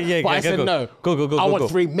 but I said no. Go. I want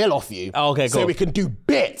 3 mil off you. Oh, okay, so cool. we can do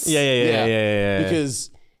bits. Yeah. Because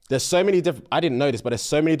there's so many different, I didn't know this, but there's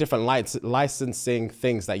so many different licensing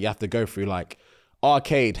things that you have to go through, like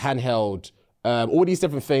arcade, handheld, all these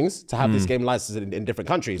different things to have this game licensed in different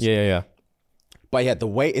countries. Yeah. But yeah, the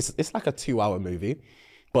way it's like a 2-hour movie,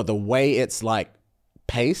 but the way it's like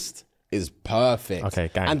paced is perfect. Okay,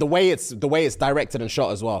 gang. And the way it's directed and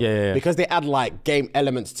shot as well. Yeah. Because they add like game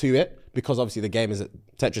elements to it, because obviously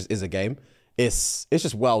Tetris is a game. It's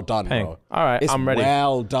just well done, bro. All right, it's I'm ready.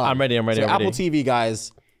 Well done. I'm ready. So Apple TV,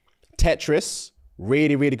 guys, Tetris,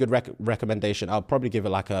 really, really good recommendation. I'll probably give it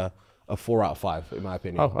like a 4 out of 5 in my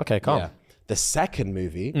opinion. Oh, okay, calm. Yeah. The second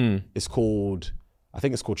movie is called, I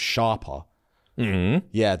think it's called Sharper.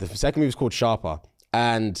 Yeah, the second movie is called Sharper.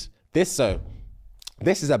 And this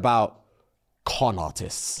is about con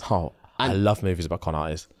artists. Oh, I love movies about con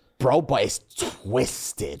artists. Bro, but it's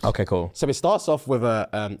twisted. Okay, cool. So it starts off with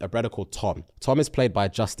a brother called Tom. Tom is played by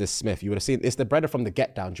Justice Smith. You would have seen, it's the brother from The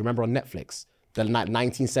Get Down. Do you remember on Netflix? The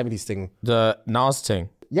 1970s thing. The Nas thing.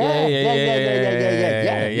 Yeah.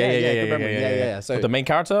 So The main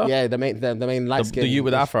character? yeah, the main light skin. The you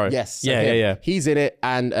with the afro? Yes. so Yeah, him. yeah. He's in it,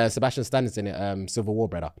 and Sebastian Stan is in it. Civil War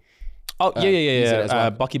brother. Oh, he's in it as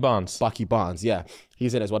well. Bucky Barnes. Bucky Barnes, yeah,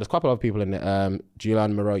 he's in it as well. There's a couple of other people in it.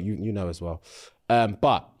 Julian Moreau, you know as well.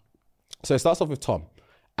 But so it starts off with Tom,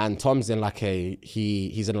 and Tom's in like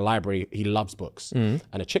he's in a library. He loves books, and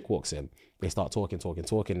a chick walks in. They start talking.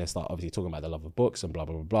 They start obviously talking about the love of books and blah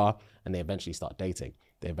blah blah blah, and they eventually start dating.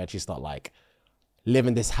 They eventually start like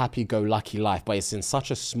living this happy-go-lucky life, but it's in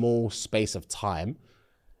such a small space of time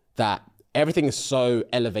that everything is so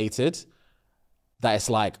elevated that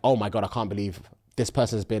it's like, oh my God, I can't believe this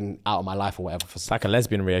person's been out of my life or whatever. It's like a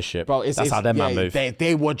lesbian relationship. Bro, that's how them man move.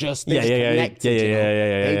 They were just, they Yeah, just yeah, yeah, connected. yeah, you know? yeah, yeah,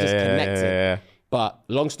 yeah, They just yeah, connected. yeah. But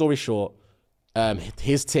long story short,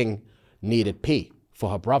 his ting needed pee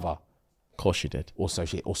for her brother. Of course she did. Also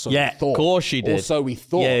we Yeah, thought. of course she did. Also we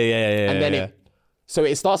thought. Yeah. And then so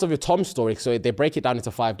it starts off with Tom's story. So they break it down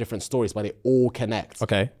into 5 different stories, but they all connect.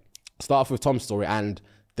 Okay. Start off with Tom's story, and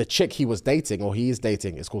the chick he was dating, or he is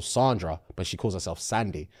dating, is called Sandra, but she calls herself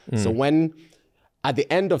Sandy. So when, at the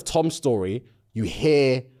end of Tom's story, you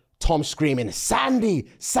hear Tom screaming, Sandy,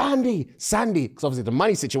 Sandy, Sandy, because obviously the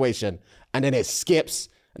money situation, and then it skips,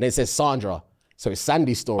 and then it says Sandra. So it's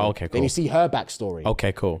Sandy's story. Okay, cool. Then you see her backstory.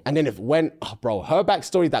 Okay, cool. And then her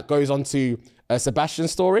backstory that goes on to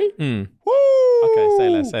Sebastian's story. Woo! Okay, say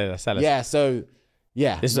less. Yeah, so,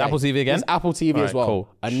 yeah. This is Apple TV again? It's Apple TV All as right, well.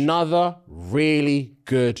 cool. Another really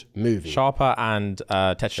good movie. Sharper and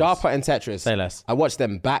Tetris. Sharper and Tetris. Say less. I watched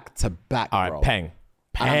them back to back, All right, bro. peng.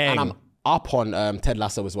 And I'm up on Ted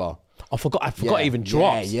Lasso as well. I forgot it even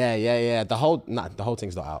dropped. Yeah. The whole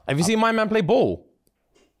thing's not out. Have you seen my man play ball?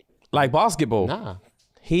 Like basketball? Nah.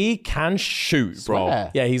 He can shoot, bro.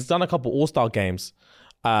 Swear. Yeah, he's done a couple all-star games.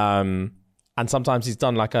 And sometimes he's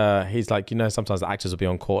done like he's like, you know, sometimes the actors will be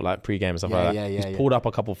on court like pre-game and stuff like that. He's pulled up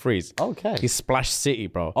a couple threes. Okay. He's Splash City,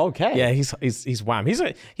 bro. Okay. Yeah, he's wham.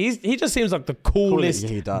 He just seems like the coolest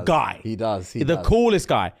guy. He does. The coolest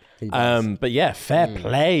guy. But yeah, fair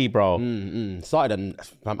play, bro.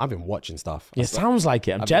 I've been watching stuff. Yeah, sounds like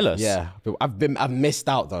it. I'm jealous. I've missed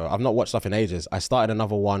out though. I've not watched stuff in ages. I started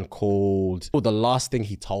another one called The Last Thing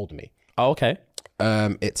He Told Me. Oh, okay.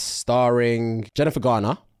 It's starring Jennifer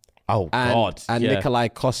Garner. Oh, God. And Nikolai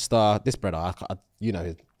Costa, this brother. You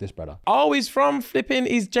know this brother. Oh, he's Jamie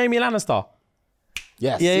Lannister.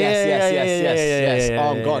 Yes.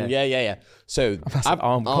 I'm gone. Yeah. So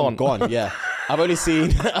I'm gone. Yeah. I've only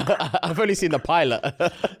seen the pilot.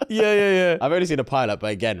 Yeah. I've only seen the pilot,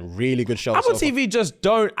 but again, really good show. Apple TV just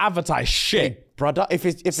don't advertise shit. Brother, if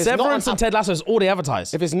it's Severance and Ted Lasso is all they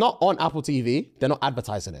advertise. If it's not on Apple TV, they're not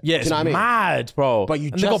advertising it. Yeah, do you know what I mean? Mad, bro. But they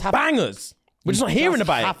got bangers. We're just not hearing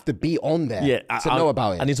about it. You have to be on there to know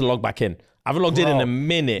about it. I need to log back in. I haven't logged in a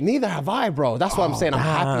minute. Neither have I, bro. That's what I'm saying. I'm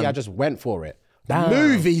happy I just went for it. Damn.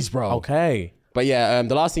 Movies, bro. Okay. But yeah,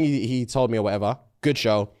 The Last Thing he told me or whatever. Good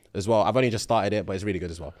show as well. I've only just started it, but it's really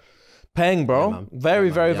good as well. Paying, bro. Yeah,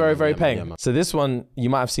 very paying. Yeah, so this one,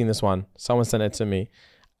 you might have seen this one. Someone sent it to me.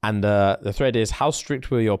 And the thread is, how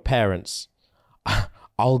strict were your parents?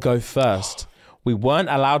 I'll go first. We weren't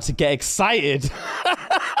allowed to get excited.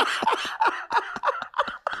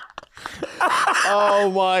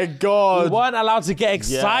 Oh my God. We weren't allowed to get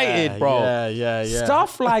excited, bro. Yeah.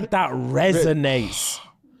 Stuff like that resonates.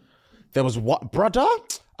 There was what, brother?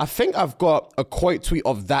 I think I've got a quote tweet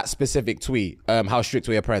of that specific tweet. How strict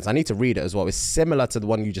were your parents? I need to read it as well. It's similar to the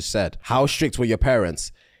one you just said. How strict were your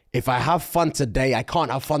parents? If I have fun today, I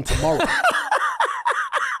can't have fun tomorrow.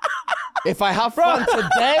 If I have fun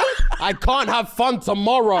today, I can't have fun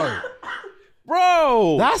tomorrow.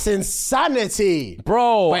 Bro. That's insanity.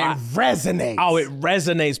 Bro. But it resonates. Oh, it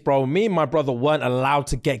resonates, bro. Me and my brother weren't allowed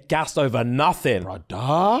to get gassed over nothing.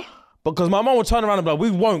 Brother? Because my mom would turn around and be like,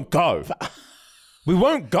 we won't go. We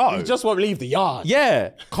won't go. You just won't leave the yard.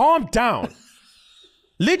 Yeah. Calm down.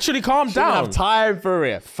 Literally calm down. Don't have time for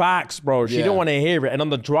it. Facts, bro. She don't want to hear it. And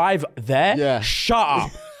on the drive there, shut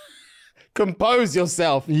up. Compose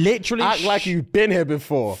yourself. Literally. Act like you've been here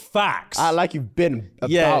before. Facts. Act like you've been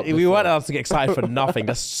we weren't allowed to get excited for nothing.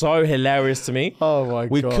 That's so hilarious to me. Oh my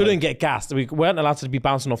God. We couldn't get gassed. We weren't allowed to be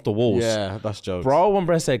bouncing off the walls. Yeah, that's jokes. Bro, one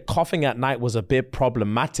brother said coughing at night was a bit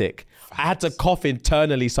problematic. I had to cough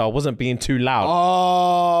internally so I wasn't being too loud.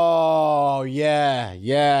 Oh,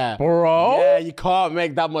 yeah. Bro. Yeah, you can't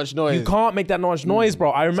make that much noise. You can't make that much noise,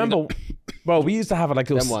 bro. I remember, bro, we used to have like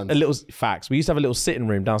a little facts. We used to have a little sitting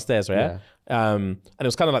room downstairs, right? And it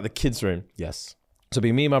was kind of like the kids' room. Yes. So it'd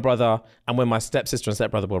be me, my brother, and when my stepsister and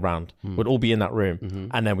stepbrother were around, we'd all be in that room.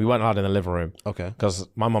 And then we weren't allowed in the living room. Okay. Because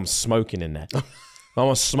my mom's smoking in there. My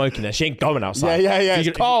mom's smoking there. She ain't going outside. Yeah.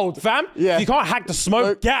 It's cold. Fam, yeah. if you can't hack the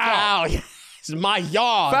smoke, get out. It's my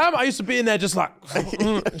yard. Fam, I used to be in there just like,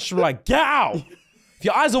 she'd be like, get out. If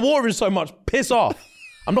your eyes are watering so much, piss off.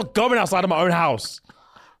 I'm not going outside of my own house.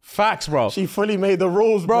 Facts, bro. She fully made the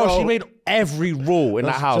rules, bro. She made every rule in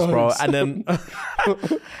that house, bro. And then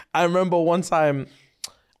I remember one time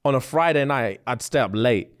on a Friday night, I'd stay up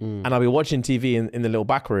late and I'd be watching TV in the little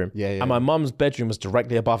back room. And my mum's bedroom was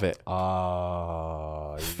directly above it.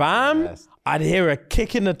 Oh, fam, yes. I'd hear her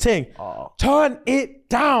kicking the thing. Turn it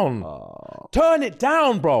down. Turn it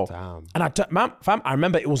down, bro. Damn. And fam, I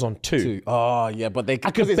remember it was on 2. Oh, yeah, but I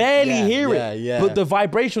could barely hear it, but the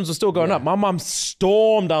vibrations were still going up. My mum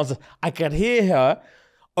stormed downstairs. I could hear her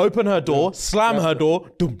open her door, slam her door,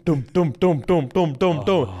 dum, dum, dum, dum, dum, dum, dum,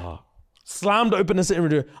 dum. Slammed open the sitting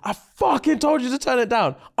room door. I fucking told you to turn it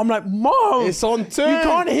down. I'm like, Mom, it's on 2. You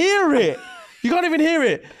can't hear it. You can't even hear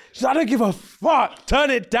it. She's like, I don't give a fuck. Turn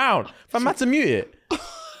it down. Fam, I had to mute it. I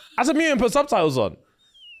had to mute it and put subtitles on.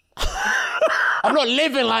 I'm not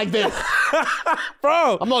living like this.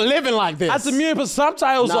 Bro. I'm not living like this. I had to mute and put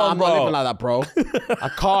subtitles on, I'm bro. not living like that, bro. I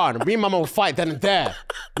can't. Me and mama will fight then and there.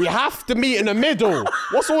 We have to meet in the middle.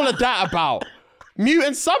 What's all of that about? Mute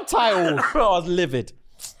and subtitles. Bro, I was livid.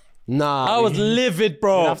 Nah. I was livid,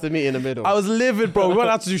 bro. We have to meet in the middle. I was livid, bro. We weren't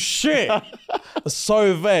allowed to do shit. I was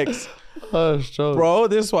so vexed. Bro,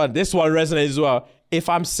 this one resonates as well. If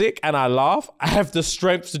I'm sick and I laugh, I have the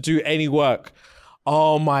strength to do any work.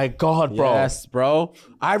 Oh my God, bro. Yes, bro.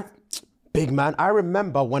 Big man, I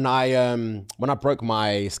remember when I broke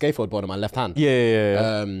my skateboard board in my left hand.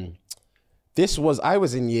 Yeah. I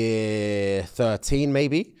was in year 13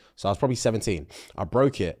 maybe. So I was probably 17. I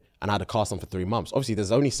broke it and I had a cast on for 3 months. Obviously,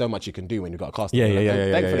 there's only so much you can do when you've got a cast on.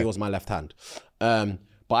 Thankfully, it was my left hand. But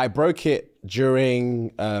I broke it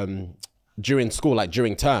during school, like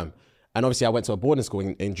during term. And obviously I went to a boarding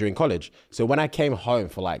school during college. So when I came home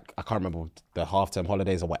for like, I can't remember the half-term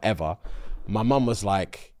holidays or whatever, my mum was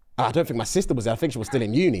like, I don't think my sister was there. I think she was still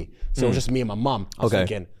in uni. So it was just me and my mum. I was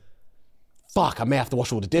thinking, fuck, I may have to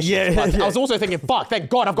wash all the dishes. But I was also thinking, fuck, thank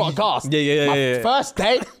God I've got a gas. My first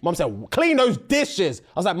day, mum said, clean those dishes.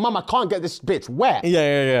 I was like, mum, I can't get this bitch wet.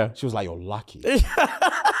 She was like, you're lucky.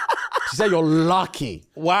 She said, you're lucky.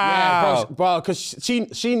 Wow. Yeah, bro, because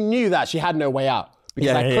she knew that she had no way out.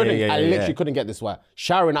 Because I literally couldn't get this wet.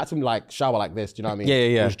 Showering, I had to shower like this, do you know what I mean?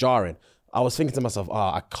 It was jarring. I was thinking to myself,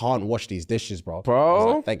 I can't wash these dishes, bro. I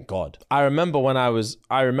was like, thank God. I remember, I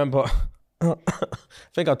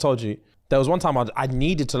think I told you, there was one time I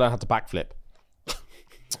needed to learn how to backflip.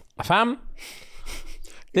 Fam,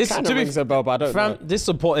 this Kind of rings a bell, but I don't know. This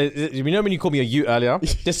support, you know when you called me a ute earlier?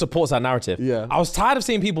 This supports that narrative. Yeah. I was tired of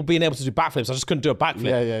seeing people being able to do backflips. I just couldn't do a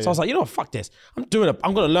backflip. So I was like, you know what, fuck this. I'm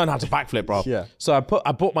gonna learn how to backflip, bro. So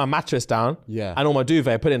I brought my mattress down and all my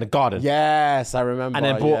duvet, I put it in the garden. Yes, I remember. And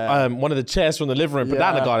then brought one of the chairs from the living room, put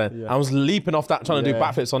that in the garden. I was leaping off that, trying to do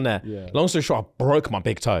backflips on there. Long story short, I broke my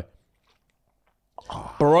big toe.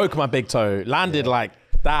 Broke my big toe. Landed like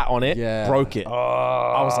that on it. Broke it.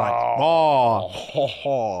 I was like,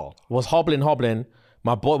 was hobbling.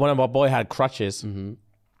 One of my boy had crutches, and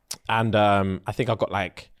I think I got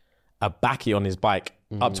like a backy on his bike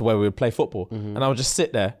up to where we would play football, and I would just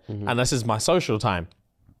sit there, and this is my social time.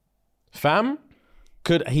 Fam,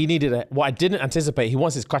 he needed it. What I didn't anticipate, he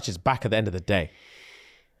wants his crutches back at the end of the day.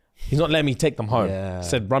 He's not letting me take them home. He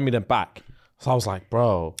said, run me them back. So I was like,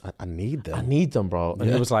 bro, I need them. I need them, bro. And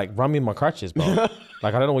it was like, run me my crutches, bro.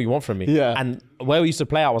 Like, I don't know what you want from me. And where we used to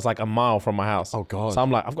play out was like a mile from my house. Oh, God. So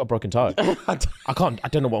I'm like, I've got a broken toe. I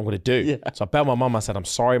don't know what I'm going to do. So I bailed my mum. I said, I'm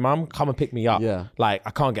sorry, mum. Come and pick me up. Like,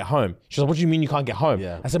 I can't get home. She said, what do you mean you can't get home?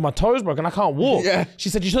 I said, my toe's broken. I can't walk. She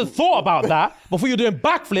said, you should have thought about that before you're doing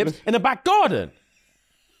backflips in the back garden.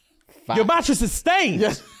 Your mattress is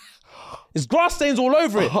stained. There's grass stains all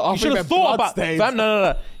over it. You should have thought about that.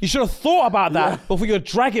 No. You should have thought about that before you're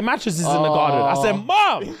dragging mattresses in the garden. I said,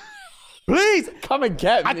 Mom, please come and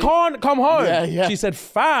get me. I can't come home. She said,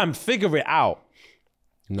 fam, figure it out.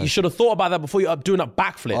 You should have thought about that before you're doing up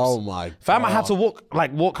backflips. Oh my God. Fam, I had to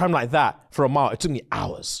walk home like that for a mile. It took me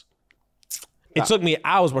hours. It took me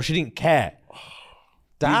hours, bro. She didn't care.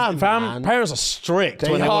 Damn, fam, man. Parents are strict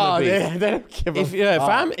when they want to be. They don't give a fuck.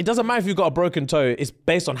 Fam, it doesn't matter if you've got a broken toe. It's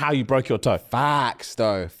based on how you broke your toe. Facts,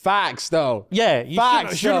 though. Yeah, you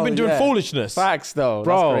should have been doing foolishness. Facts, though.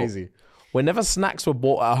 Bro, that's crazy. Whenever snacks were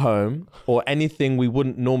bought at home or anything we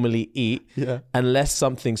wouldn't normally eat, unless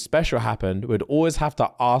something special happened, we'd always have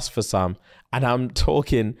to ask for some. And I'm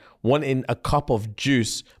talking wanting a cup of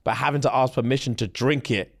juice, but having to ask permission to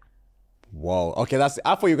drink it. Whoa. Okay, I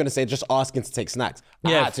thought you were gonna say just asking to take snacks.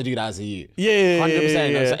 I had to do that as a youth.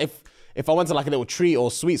 100%. So if I went to like a little treat or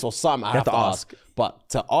sweets or something, I have to ask. But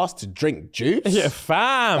to ask to drink juice,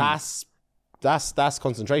 fam, that's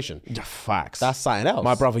concentration. Facts. That's something else.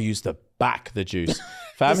 My brother used to back the juice.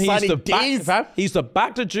 Fam, he used to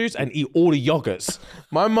back the juice and eat all the yogurts.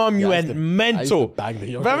 My mum went mental.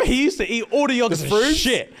 Remember, he used to eat all the yogurts and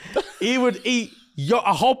shit. He would eat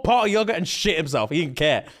a whole part of yogurt and shit himself. He didn't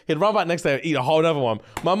care. He'd run back next day and eat a whole other one.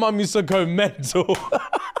 My mum used to go mental.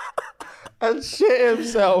 And shit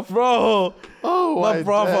himself. Bro. Oh, my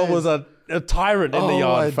brother was a tyrant in the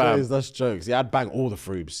yard, fam. Days, that's jokes. Yeah, I'd bang all the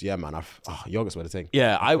fruits. Yeah, man. Yogurts were the thing.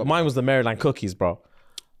 Yeah, mine was the Maryland cookies, bro.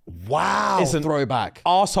 Wow. It's a throwback.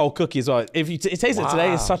 Arsehole cookie as well. If you taste it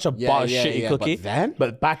today, it's such a shitty cookie.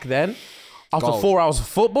 But back then, after 4 hours of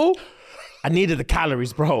football, I needed the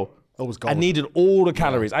calories, bro. I needed all the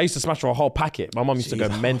calories. I used to smash for a whole packet. My mom used to go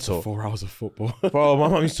mental. 4 hours of football. Bro, my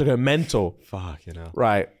mom used to go mental. Fuck, you know.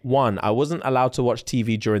 Right. 1, I wasn't allowed to watch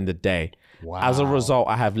TV during the day. Wow. As a result,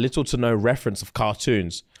 I have little to no reference of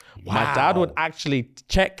cartoons. Wow. My dad would actually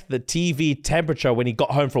check the TV temperature when he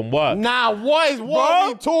got home from work. Nah, what are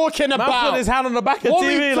we talking about? Man put his hand on the back of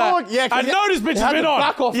TV like, I know this bitch has been on.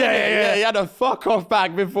 Back off. Yeah. He had a fuck off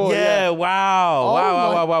back before. Yeah, wow.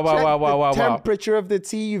 Temperature of the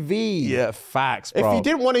TV. Yeah, facts, bro. If you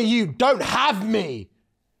didn't want to you, don't have me.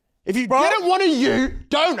 If you didn't want to you,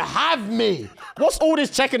 don't have me. What's all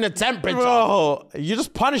this checking the temperature? Bro, you're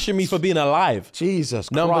just punishing me for being alive. Jesus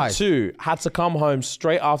Christ. Number 2, had to come home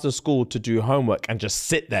straight after school to do homework and just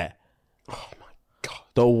sit there. Oh my God.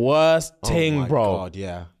 The worst thing, bro. Oh my God,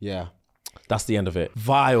 yeah. That's the end of it.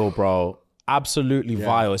 Vile, bro. Absolutely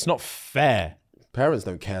vile. It's not fair. Parents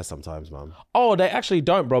don't care sometimes, man. Oh, they actually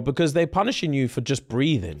don't, bro, because they're punishing you for just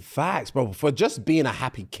breathing. Facts, bro. For just being a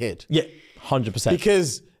happy kid. Yeah, 100%.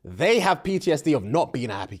 Because they have PTSD of not being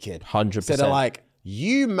a happy kid. 100%. So they're like,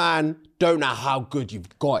 You, man, don't know how good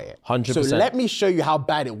you've got it. 100%. So let me show you how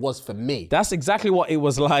bad it was for me. That's exactly what it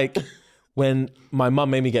was like when my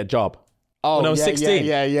mum made me get a job. Oh, when I was yeah, 16.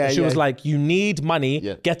 yeah. She was like, you need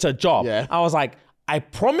money, get a job. Yeah. I was like, I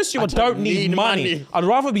promise you I don't need money. I'd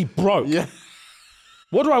rather be broke. Yeah.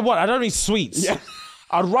 What do I want? I don't need sweets. Yeah.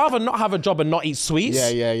 I'd rather not have a job and not eat sweets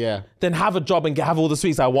than have a job and have all the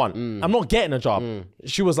sweets I want. I'm not getting a job.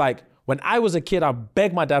 She was like, when I was a kid, I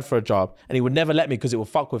begged my dad for a job and he would never let me because it would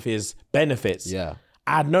fuck with his benefits. Yeah.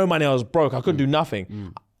 I had no money, I was broke, I couldn't do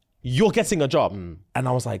nothing. You're getting a job. And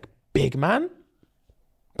I was like, big man,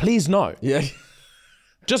 please no. Yeah.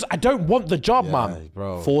 Just, I don't want the job, mum.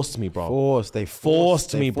 Bro. Forced me, bro. They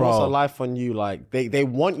forced me, bro. Force a life on you. Like they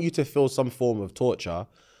want you to feel some form of torture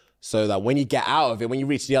so that when you get out of it, when you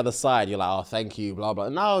reach the other side, you're like, oh, thank you, blah, blah.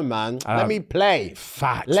 No, man, let me play.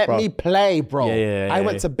 Facts, Let bro. me play, bro. Yeah, I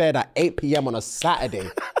went to bed at 8 p.m. on a Saturday.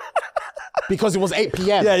 Because it was 8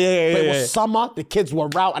 p.m. Yeah. But it yeah. was summer, the kids were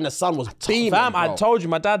out, and the sun was beaming, Fam, bro. I told you,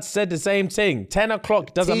 my dad said the same thing. 10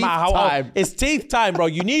 o'clock, doesn't Teeth matter how time. old. It's teeth time, bro.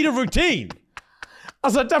 You need a routine. I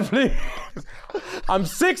said, definitely. I'm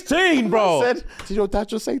 16, bro. I said, did your dad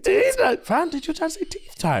just say teeth? Fam, did your dad say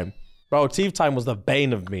teeth time? Bro, teeth time was the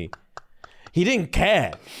bane of me. He didn't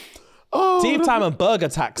care. Teeth time and burger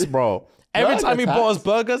tax, bro. Every Burger time he tax? bought us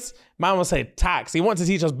burgers, man would say tax. He wanted to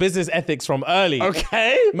teach us business ethics from early.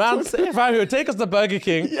 Okay. Man, fam, he would take us to Burger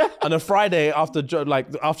King on a Friday after the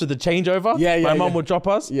changeover. My mum would drop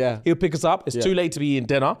us. Yeah. He would pick us up. It's too late to be eating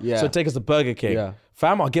dinner. Yeah. So take us to Burger King. Yeah.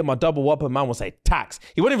 Fam, I'll get my double whopper. Man will say tax.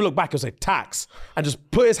 He wouldn't even look back. He'll say tax and just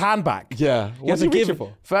put his hand back. Yeah. He What's had he to give reaching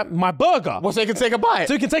for? Fam, my burger. Well, so you can take a bite.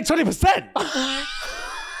 So he can take 20%.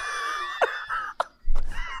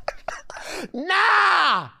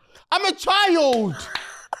 Nah! I'm a child!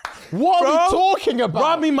 What are we talking about?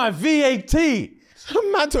 Brought me my VAT.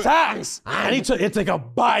 Man took Tax. And he'd take a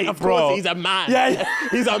bite, Of bro. course, he's a man. Yeah.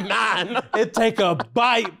 He's a man. He'd take a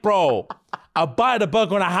bite, bro. A bite of the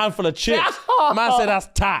burger and a handful of chips. Man said that's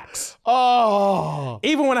tax. Oh.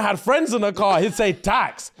 Even when I had friends in the car, he'd say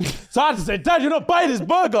tax. So I had to say, Dad, you're not buying this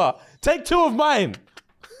burger. Take 2 of mine.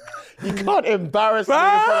 You can't embarrass me in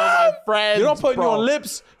front of my friends. You're not putting bro. your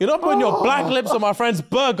lips, you're not putting your black lips on my friend's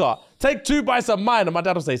burger. Take 2 bites of mine. And my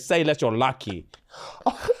dad would say less, you're lucky.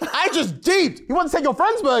 I just deeped. You want to take your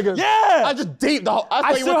friend's burgers? Yeah. I just deeped the whole. I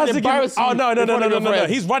thought you wanted to embarrass you. Oh, no. in front of your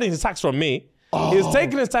friends. He's running his tax from me. He was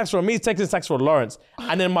taking his tax from me, he's taking his tax from Lawrence.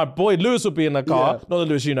 And then my boy Lewis would be in the car. Yeah. Not the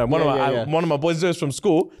Lewis, you know. One of my boys Lewis from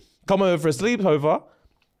school, come over for a sleepover.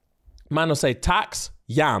 Man will say tax,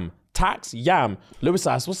 yam. Tax, yam. Lewis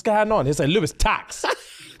asks, what's going on? He'll say, Lewis, tax.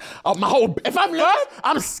 If I'm Lewis,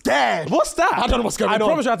 I'm scared. What's that? I don't know what's going on. I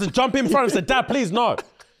promise you I had to jump in front and say, Dad, please, no.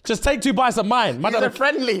 Just take 2 bites of mine. My These are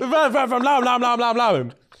friendly. Allow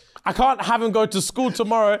him. I can't have him go to school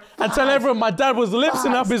tomorrow and tell everyone my dad was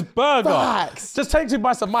lipsing up his burger. Facts. Just take 2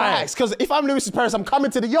 bites of mine. Facts, because if I'm Lewis's parents, I'm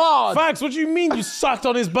coming to the yard. Facts, what do you mean you sucked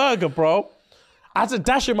on his burger, bro? I had to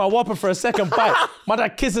dash in my Whopper for a second bite. My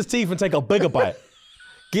dad kissed his teeth and take a bigger bite.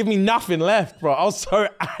 Give me nothing left, bro. I was so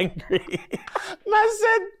angry. Man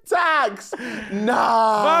said tax.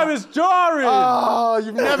 Nah. Man, it's jarring. Oh,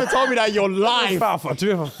 you've never told me that in your life. I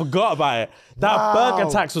forgot about it. That burger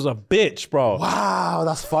tax was a bitch, bro. Wow,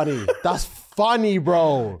 that's funny. That's funny,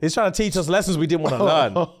 bro. He's trying to teach us lessons we didn't want to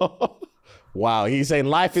learn. Wow, he's saying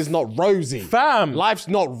life is not rosy. Fam. Life's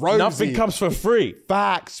not rosy. Nothing comes for free.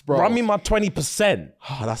 Facts, bro. Run me my 20%.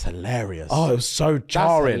 Oh, that's hilarious. Oh, it was so that's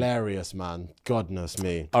jarring. hilarious, man. Goodness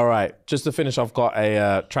me. All right, just to finish, I've got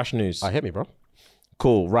a trash news. Hit me, bro.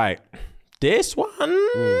 Cool, right. This one,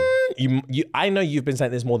 I know you've been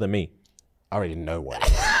saying this more than me. I already know what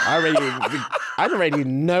it is. I already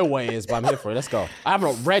know what it is, but I'm here for it. Let's go. I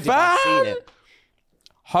haven't read it, but I've seen it.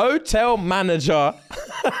 Hotel manager.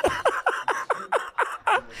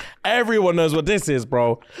 Everyone knows what this is,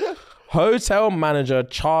 bro. Hotel manager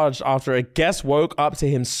charged after a guest woke up to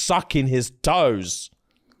him sucking his toes.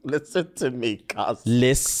 Listen to me, cuz.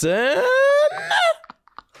 Listen.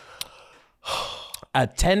 A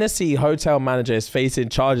Tennessee hotel manager is facing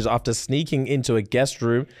charges after sneaking into a guest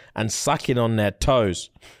room and sucking on their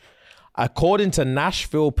toes. According to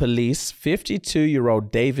Nashville police,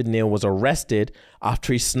 52-year-old David Neal was arrested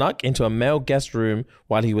after he snuck into a male guest room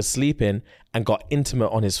while he was sleeping and got intimate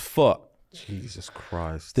on his foot. Jesus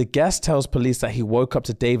Christ. The guest tells police that he woke up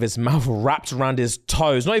to David's mouth wrapped around his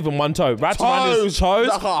toes, not even one toe, wrapped around his toes,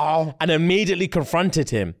 and immediately confronted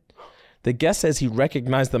him. The guest says he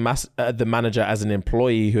recognized the manager as an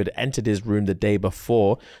employee who had entered his room the day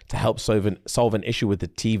before to help solve an issue with the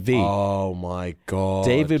TV. Oh my God.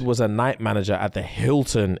 David was a night manager at the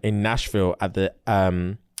Hilton in Nashville at the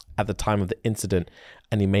at the time of the incident,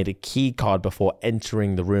 and he made a key card before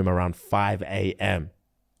entering the room around 5 a.m.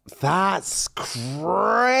 That's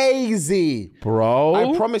crazy. Bro.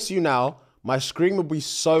 I promise you now, my scream would be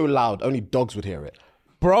so loud, only dogs would hear it.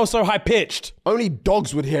 Bro, so high-pitched. Only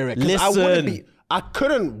dogs would hear it. 'Cause Listen. I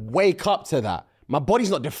couldn't wake up to that. My body's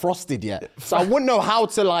not defrosted yet. So I wouldn't know how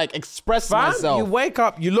to like express myself. You wake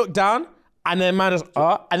up, you look down, and then man just,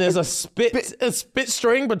 and there's a spit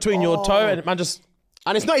string between your toe, and man just...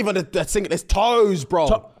 And it's not even a single, it's toes,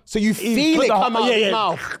 bro. So you feel it come out of his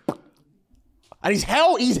mouth. And he's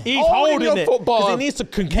holding it your football. because he needs to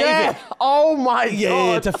concave it. Oh my God.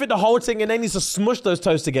 Yeah, to fit the whole thing, and then he needs to smush those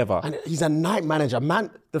toes together. And he's a night manager. Man,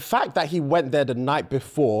 the fact that he went there the night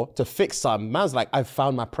before to fix some, man's like, I've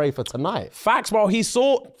found my prey for tonight. Facts, bro. He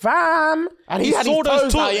saw, fam. And he had saw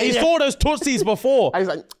his toes out, he saw those Tootsies before. And he's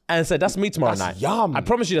like, and said, that's me tomorrow night. yum. I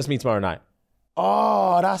promise you that's me tomorrow night.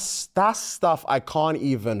 oh, that's stuff I can't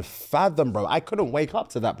even fathom, bro. I couldn't wake up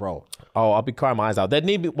to that, bro. Oh, I'll be crying my eyes out. There'd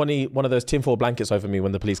need one of those tinfoil blankets over me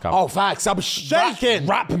when the police come. Oh, facts. I'm shaking.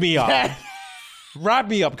 Wrap me up. Yeah. Wrap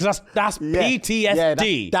me up, because that's PTSD. Yeah,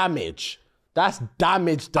 that's damage. That's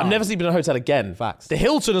damage done. I'm never sleeping in a hotel again. Facts. The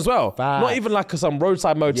Hilton as well. Facts. Not even like some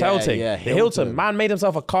roadside motel Yeah, thing. yeah, the Hilton. Hilton. Man made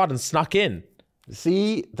himself a card and snuck in.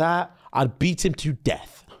 See that? I'd beat him to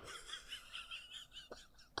death.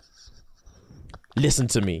 Listen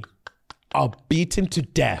to me. I'll beat him to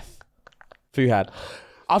death. Fuhad.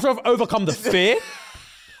 After I've overcome the fear,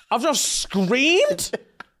 after I've screamed,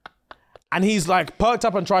 and he's like perked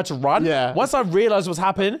up and tried to run. Yeah. Once I realized what's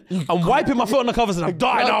happening, I'm wiping my foot on the covers and I'm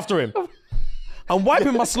darting after him. I'm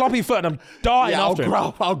wiping my sloppy foot and I'm darting after him.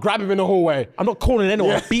 I'll grab him in the hallway. I'm not calling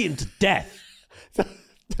anyone. I'll beat him to death.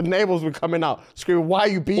 The neighbors were coming out, screaming, why are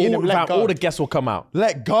you beating him? Let go. All the guests will come out.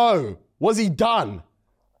 Let go. What's he done?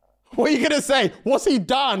 What are you going to say? What's he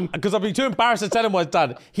done? Because I'll be too embarrassed to tell him what he's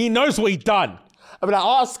done. He knows what he's done. I mean,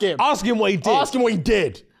 ask him. Ask him what he did. Ask him what he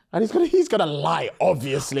did. And he's gonna lie,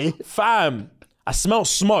 obviously. Fam, I smelled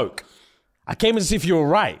smoke. I came in to see if you were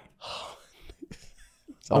right.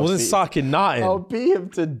 I wasn't sucking nothing. I'll beat him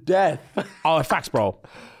to death. Oh, facts, bro.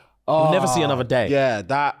 We'll never see another day. Yeah,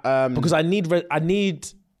 that... Because I need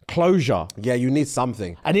closure. yeah, you need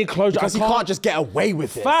something. I need closure. Because he can't just get away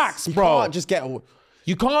with it. Facts, He bro. can't just get away.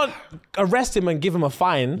 You can't arrest him and give him a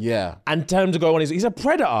fine. Yeah. And tell him to go on he's a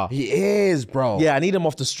predator. He is, bro. Yeah, I need him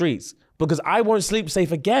off the streets because I won't sleep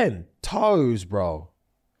safe again. Toes, bro.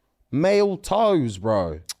 Male toes,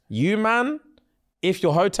 bro. You, man, if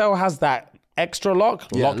your hotel has that extra lock,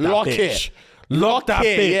 lock that lock bitch. it. Lock that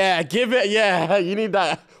bitch. Yeah, give it. Yeah, you need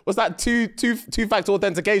that. What's that? Two-factor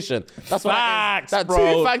authentication. That's what Facts, that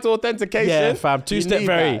bro. Two-factor authentication. Yeah, fam. Two-step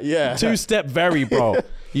very. Yeah. Two-step very, bro.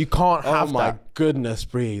 You can't have Oh my that. goodness,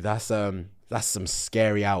 Bree. That's some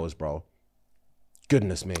scary hours, bro.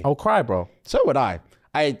 Goodness me. I'll cry, bro. So would I.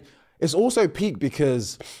 It's also peak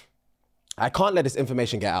because I can't let this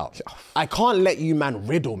information get out. I can't let you, man,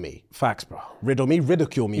 riddle me. Facts, bro.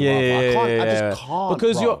 Ridicule me, Yeah, rather. I yeah. just can't,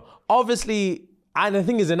 because bro. you're obviously, and the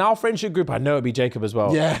thing is, in our friendship group, I know it'd be Jacob as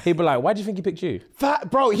well. Yeah. He'd be like, "Why do you think he picked you?"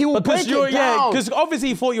 Bro, he will break it down. because obviously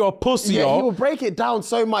he thought you were a pussy. Yeah, yo. he will break it down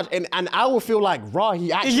so much, and I will feel like, raw,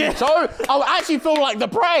 he actually Yeah. chose. I will actually feel like the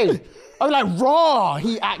prey. I was like, raw,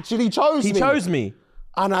 he actually chose me. He chose me.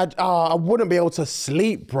 And I wouldn't be able to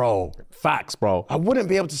sleep, bro. Facts, bro. I wouldn't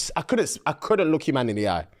be able to, I couldn't look you man in the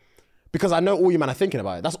eye. Because I know all you man are thinking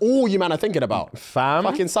about it. That's all you man are thinking about. Fam.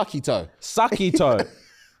 Fucking sucky toe. Sucky toe.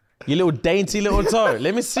 You little dainty little toe.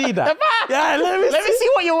 Let me see that. Yeah, let me see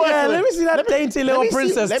what you're working Yeah, with. let me see that dainty little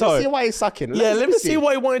princess toe. Let me see why he's sucking. Yeah, let me see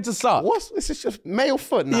what he wanted to suck. This is just male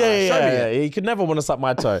foot now. Yeah, Show me yeah. it. You could never want to suck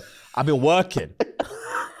my toe. I've been working.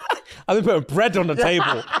 I've been putting bread on the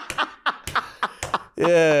table.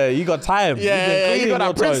 Yeah, you got time. Yeah, you got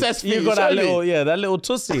that princess feet. You got Show that me. little, that little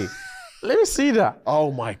tussie. Let me see that.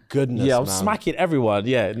 Oh my goodness, Yeah, I'm man. smacking everyone.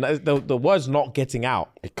 Yeah, the word's not getting out.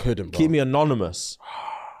 It couldn't, bro. Keep me anonymous.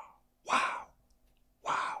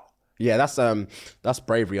 Yeah, that's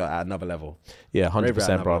bravery at another level. Yeah, Bravery at 100%,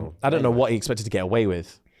 another bro. level. I don't know what he expected to get away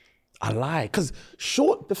with. I lie. Because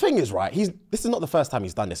the thing is, right, this is not the first time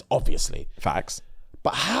he's done this, obviously. Facts.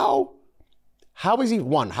 But how is he,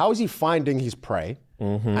 one, how is he finding his prey?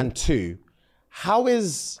 And two, how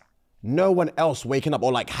is no one else waking up?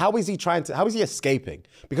 Or like, how is he escaping?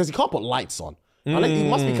 Because he can't put lights on. He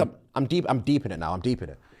must be, I'm deep in it now,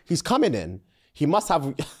 He's coming in, he must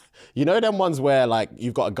have, You know them ones where like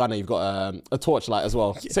you've got a gun and you've got a torchlight as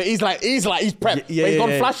well. So he's prepped. But he's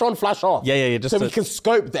gone flash on, flash off. Yeah. So he can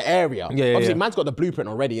scope the area. Obviously, man's got the blueprint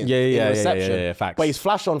already in the reception. Yeah, facts. But he's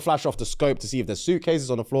flash on, flash off to scope to see if there's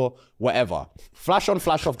suitcases on the floor, whatever. Flash on,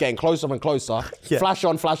 flash off, getting closer and closer. Flash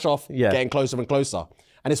on, flash off, getting closer and closer.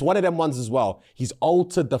 And it's one of them ones as well. He's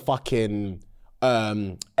altered the fucking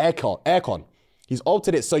aircon. He's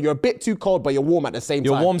altered it so you're a bit too cold, but you're warm at the same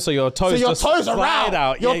time. You're warm, so your toes just slide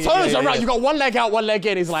out. Your toes are out. You got one leg out, one leg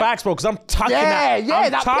in. He's like, facts, bro, because I'm tucking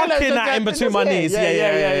that in between my knees.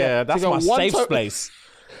 Yeah. That's my safe place.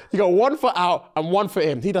 You got 1 foot out and 1 foot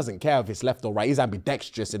in. He doesn't care if it's left or right. He's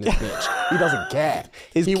ambidextrous in this bitch. He doesn't care.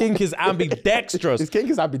 His kink is ambidextrous. His kink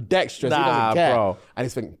is ambidextrous. He doesn't care. Bro. And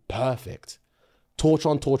he's thinking, perfect. Torch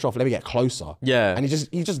on, torch off. Let me get closer. Yeah. And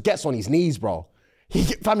he just gets on his knees, bro. He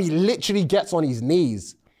literally gets on his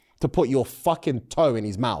knees to put your fucking toe in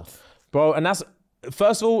his mouth. Bro, and that's,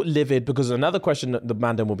 first of all, livid, because another question that the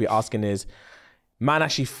man then will be asking is, man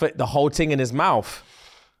actually fit the whole thing in his mouth.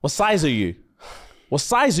 What size are you? What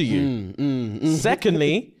size are you?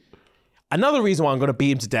 Secondly, another reason why I'm going to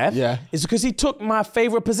beat him to death is because he took my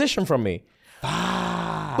favorite position from me.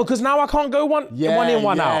 Because now I can't go one in,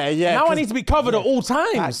 one out. Now I need to be covered at all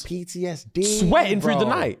times. That's PTSD. Sweating through the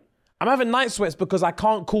night. I'm having night sweats because I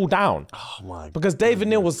can't cool down. Oh my God. Because David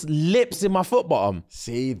Neal was lips in my foot bottom.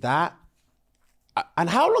 See that? And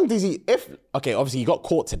how long does he, obviously he got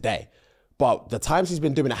caught today, but the times he's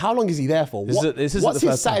been doing it, how long is he there for? What's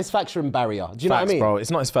his satisfaction barrier? Do you know what I mean? Bro, it's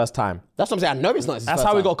not his first time. That's what I'm saying. I know it's not his first time. That's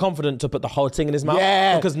how he got confident to put the whole thing in his mouth.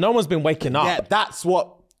 Yeah. Because no one's been waking up. Yeah, that's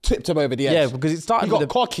what tipped him over the edge. Yeah, because he got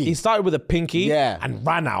cocky. He started with a pinky and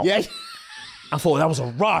ran out. Yeah. I thought that was a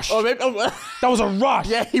rush. That was a rush.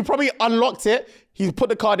 Yeah, he probably unlocked it. He put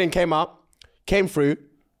the card in, came through.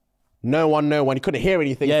 No one. He couldn't hear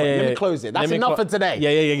anything. Let me close it. That's enough for today.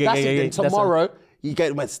 Yeah. Tomorrow, you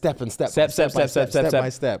get went step by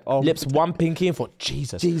step. Oh, Lips one pinky and thought,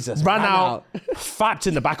 Jesus. Ran out. Fapped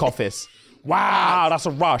in the back office. Wow, that's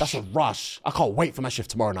a rush. That's a rush. I can't wait for my shift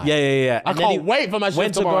tomorrow night. Yeah. I can't wait for my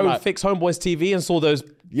shift tomorrow night. Went to go fix Homeboy's TV and saw those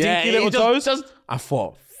dinky little toes. I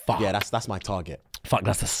thought, fuck. Yeah, that's my target. Fuck,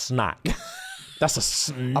 that's a snack. That's a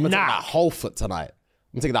snack. I'm gonna take that whole foot tonight.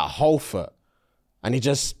 I'm gonna take that whole foot. And he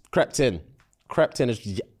just crept in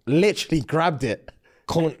and literally grabbed it.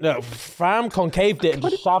 Fam concaved it and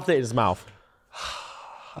just shoved it in his mouth.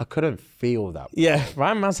 I couldn't feel that. Yeah,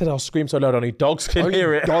 man said I'll scream so loud only dogs can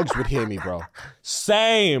hear it. Dogs would hear me, bro.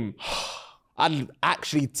 Same. I'd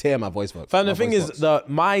actually tear my voice box. Fam, the thing is that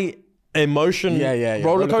my emotion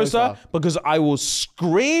roller coaster, because I will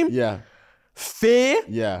scream,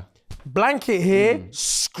 fear, blanket here,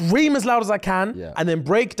 scream as loud as I can, and then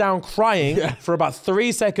break down crying for about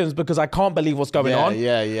 3 seconds because I can't believe what's going on.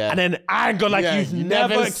 And then anger like you've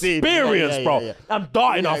never experienced, bro. I'm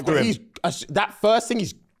darting after him. That first thing,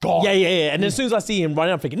 he's gone. Yeah. And then as soon as I see him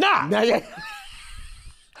running, I'm thinking, nah.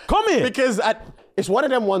 Come here. Because it's one of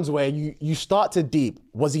them ones where you start to deep.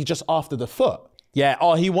 Was he just after the foot? Yeah.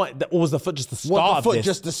 Oh, or was the foot just the start of this?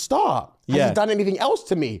 Just the start? Has he done anything else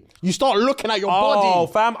to me? You start looking at your body. Oh,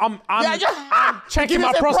 fam, I'm checking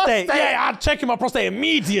my prostate. Yeah, I'm checking my prostate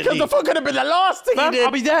immediately. Because the foot could have been the last thing he did.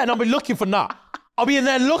 I'll be there and I'll be looking for nut. I'll be in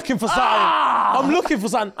there looking for something. I'm looking for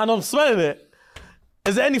something and I'm smelling it.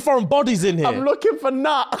 Is there any foreign bodies in here? I'm looking for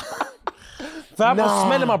nut. Fam, I'm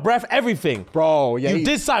smelling my breath, everything. Bro, You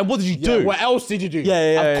did something, what did you do? What else did you do?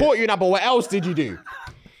 I've caught you now, but what else did you do?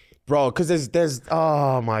 Bro, because there's,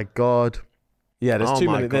 oh my God. Yeah, there's too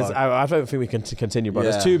many. I don't think we can continue, bro.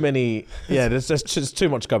 There's too many. Yeah, there's just too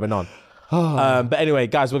much going on. But anyway,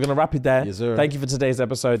 guys, we're going to wrap it there. Yes, sir. Thank you for today's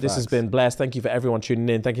episode. This has been blessed. Thank you for everyone tuning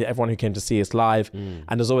in. Thank you to everyone who came to see us live.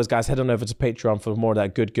 And as always, guys, head on over to Patreon for more of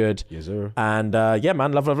that good. Yes, sir. And yeah,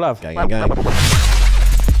 man, love. Gang.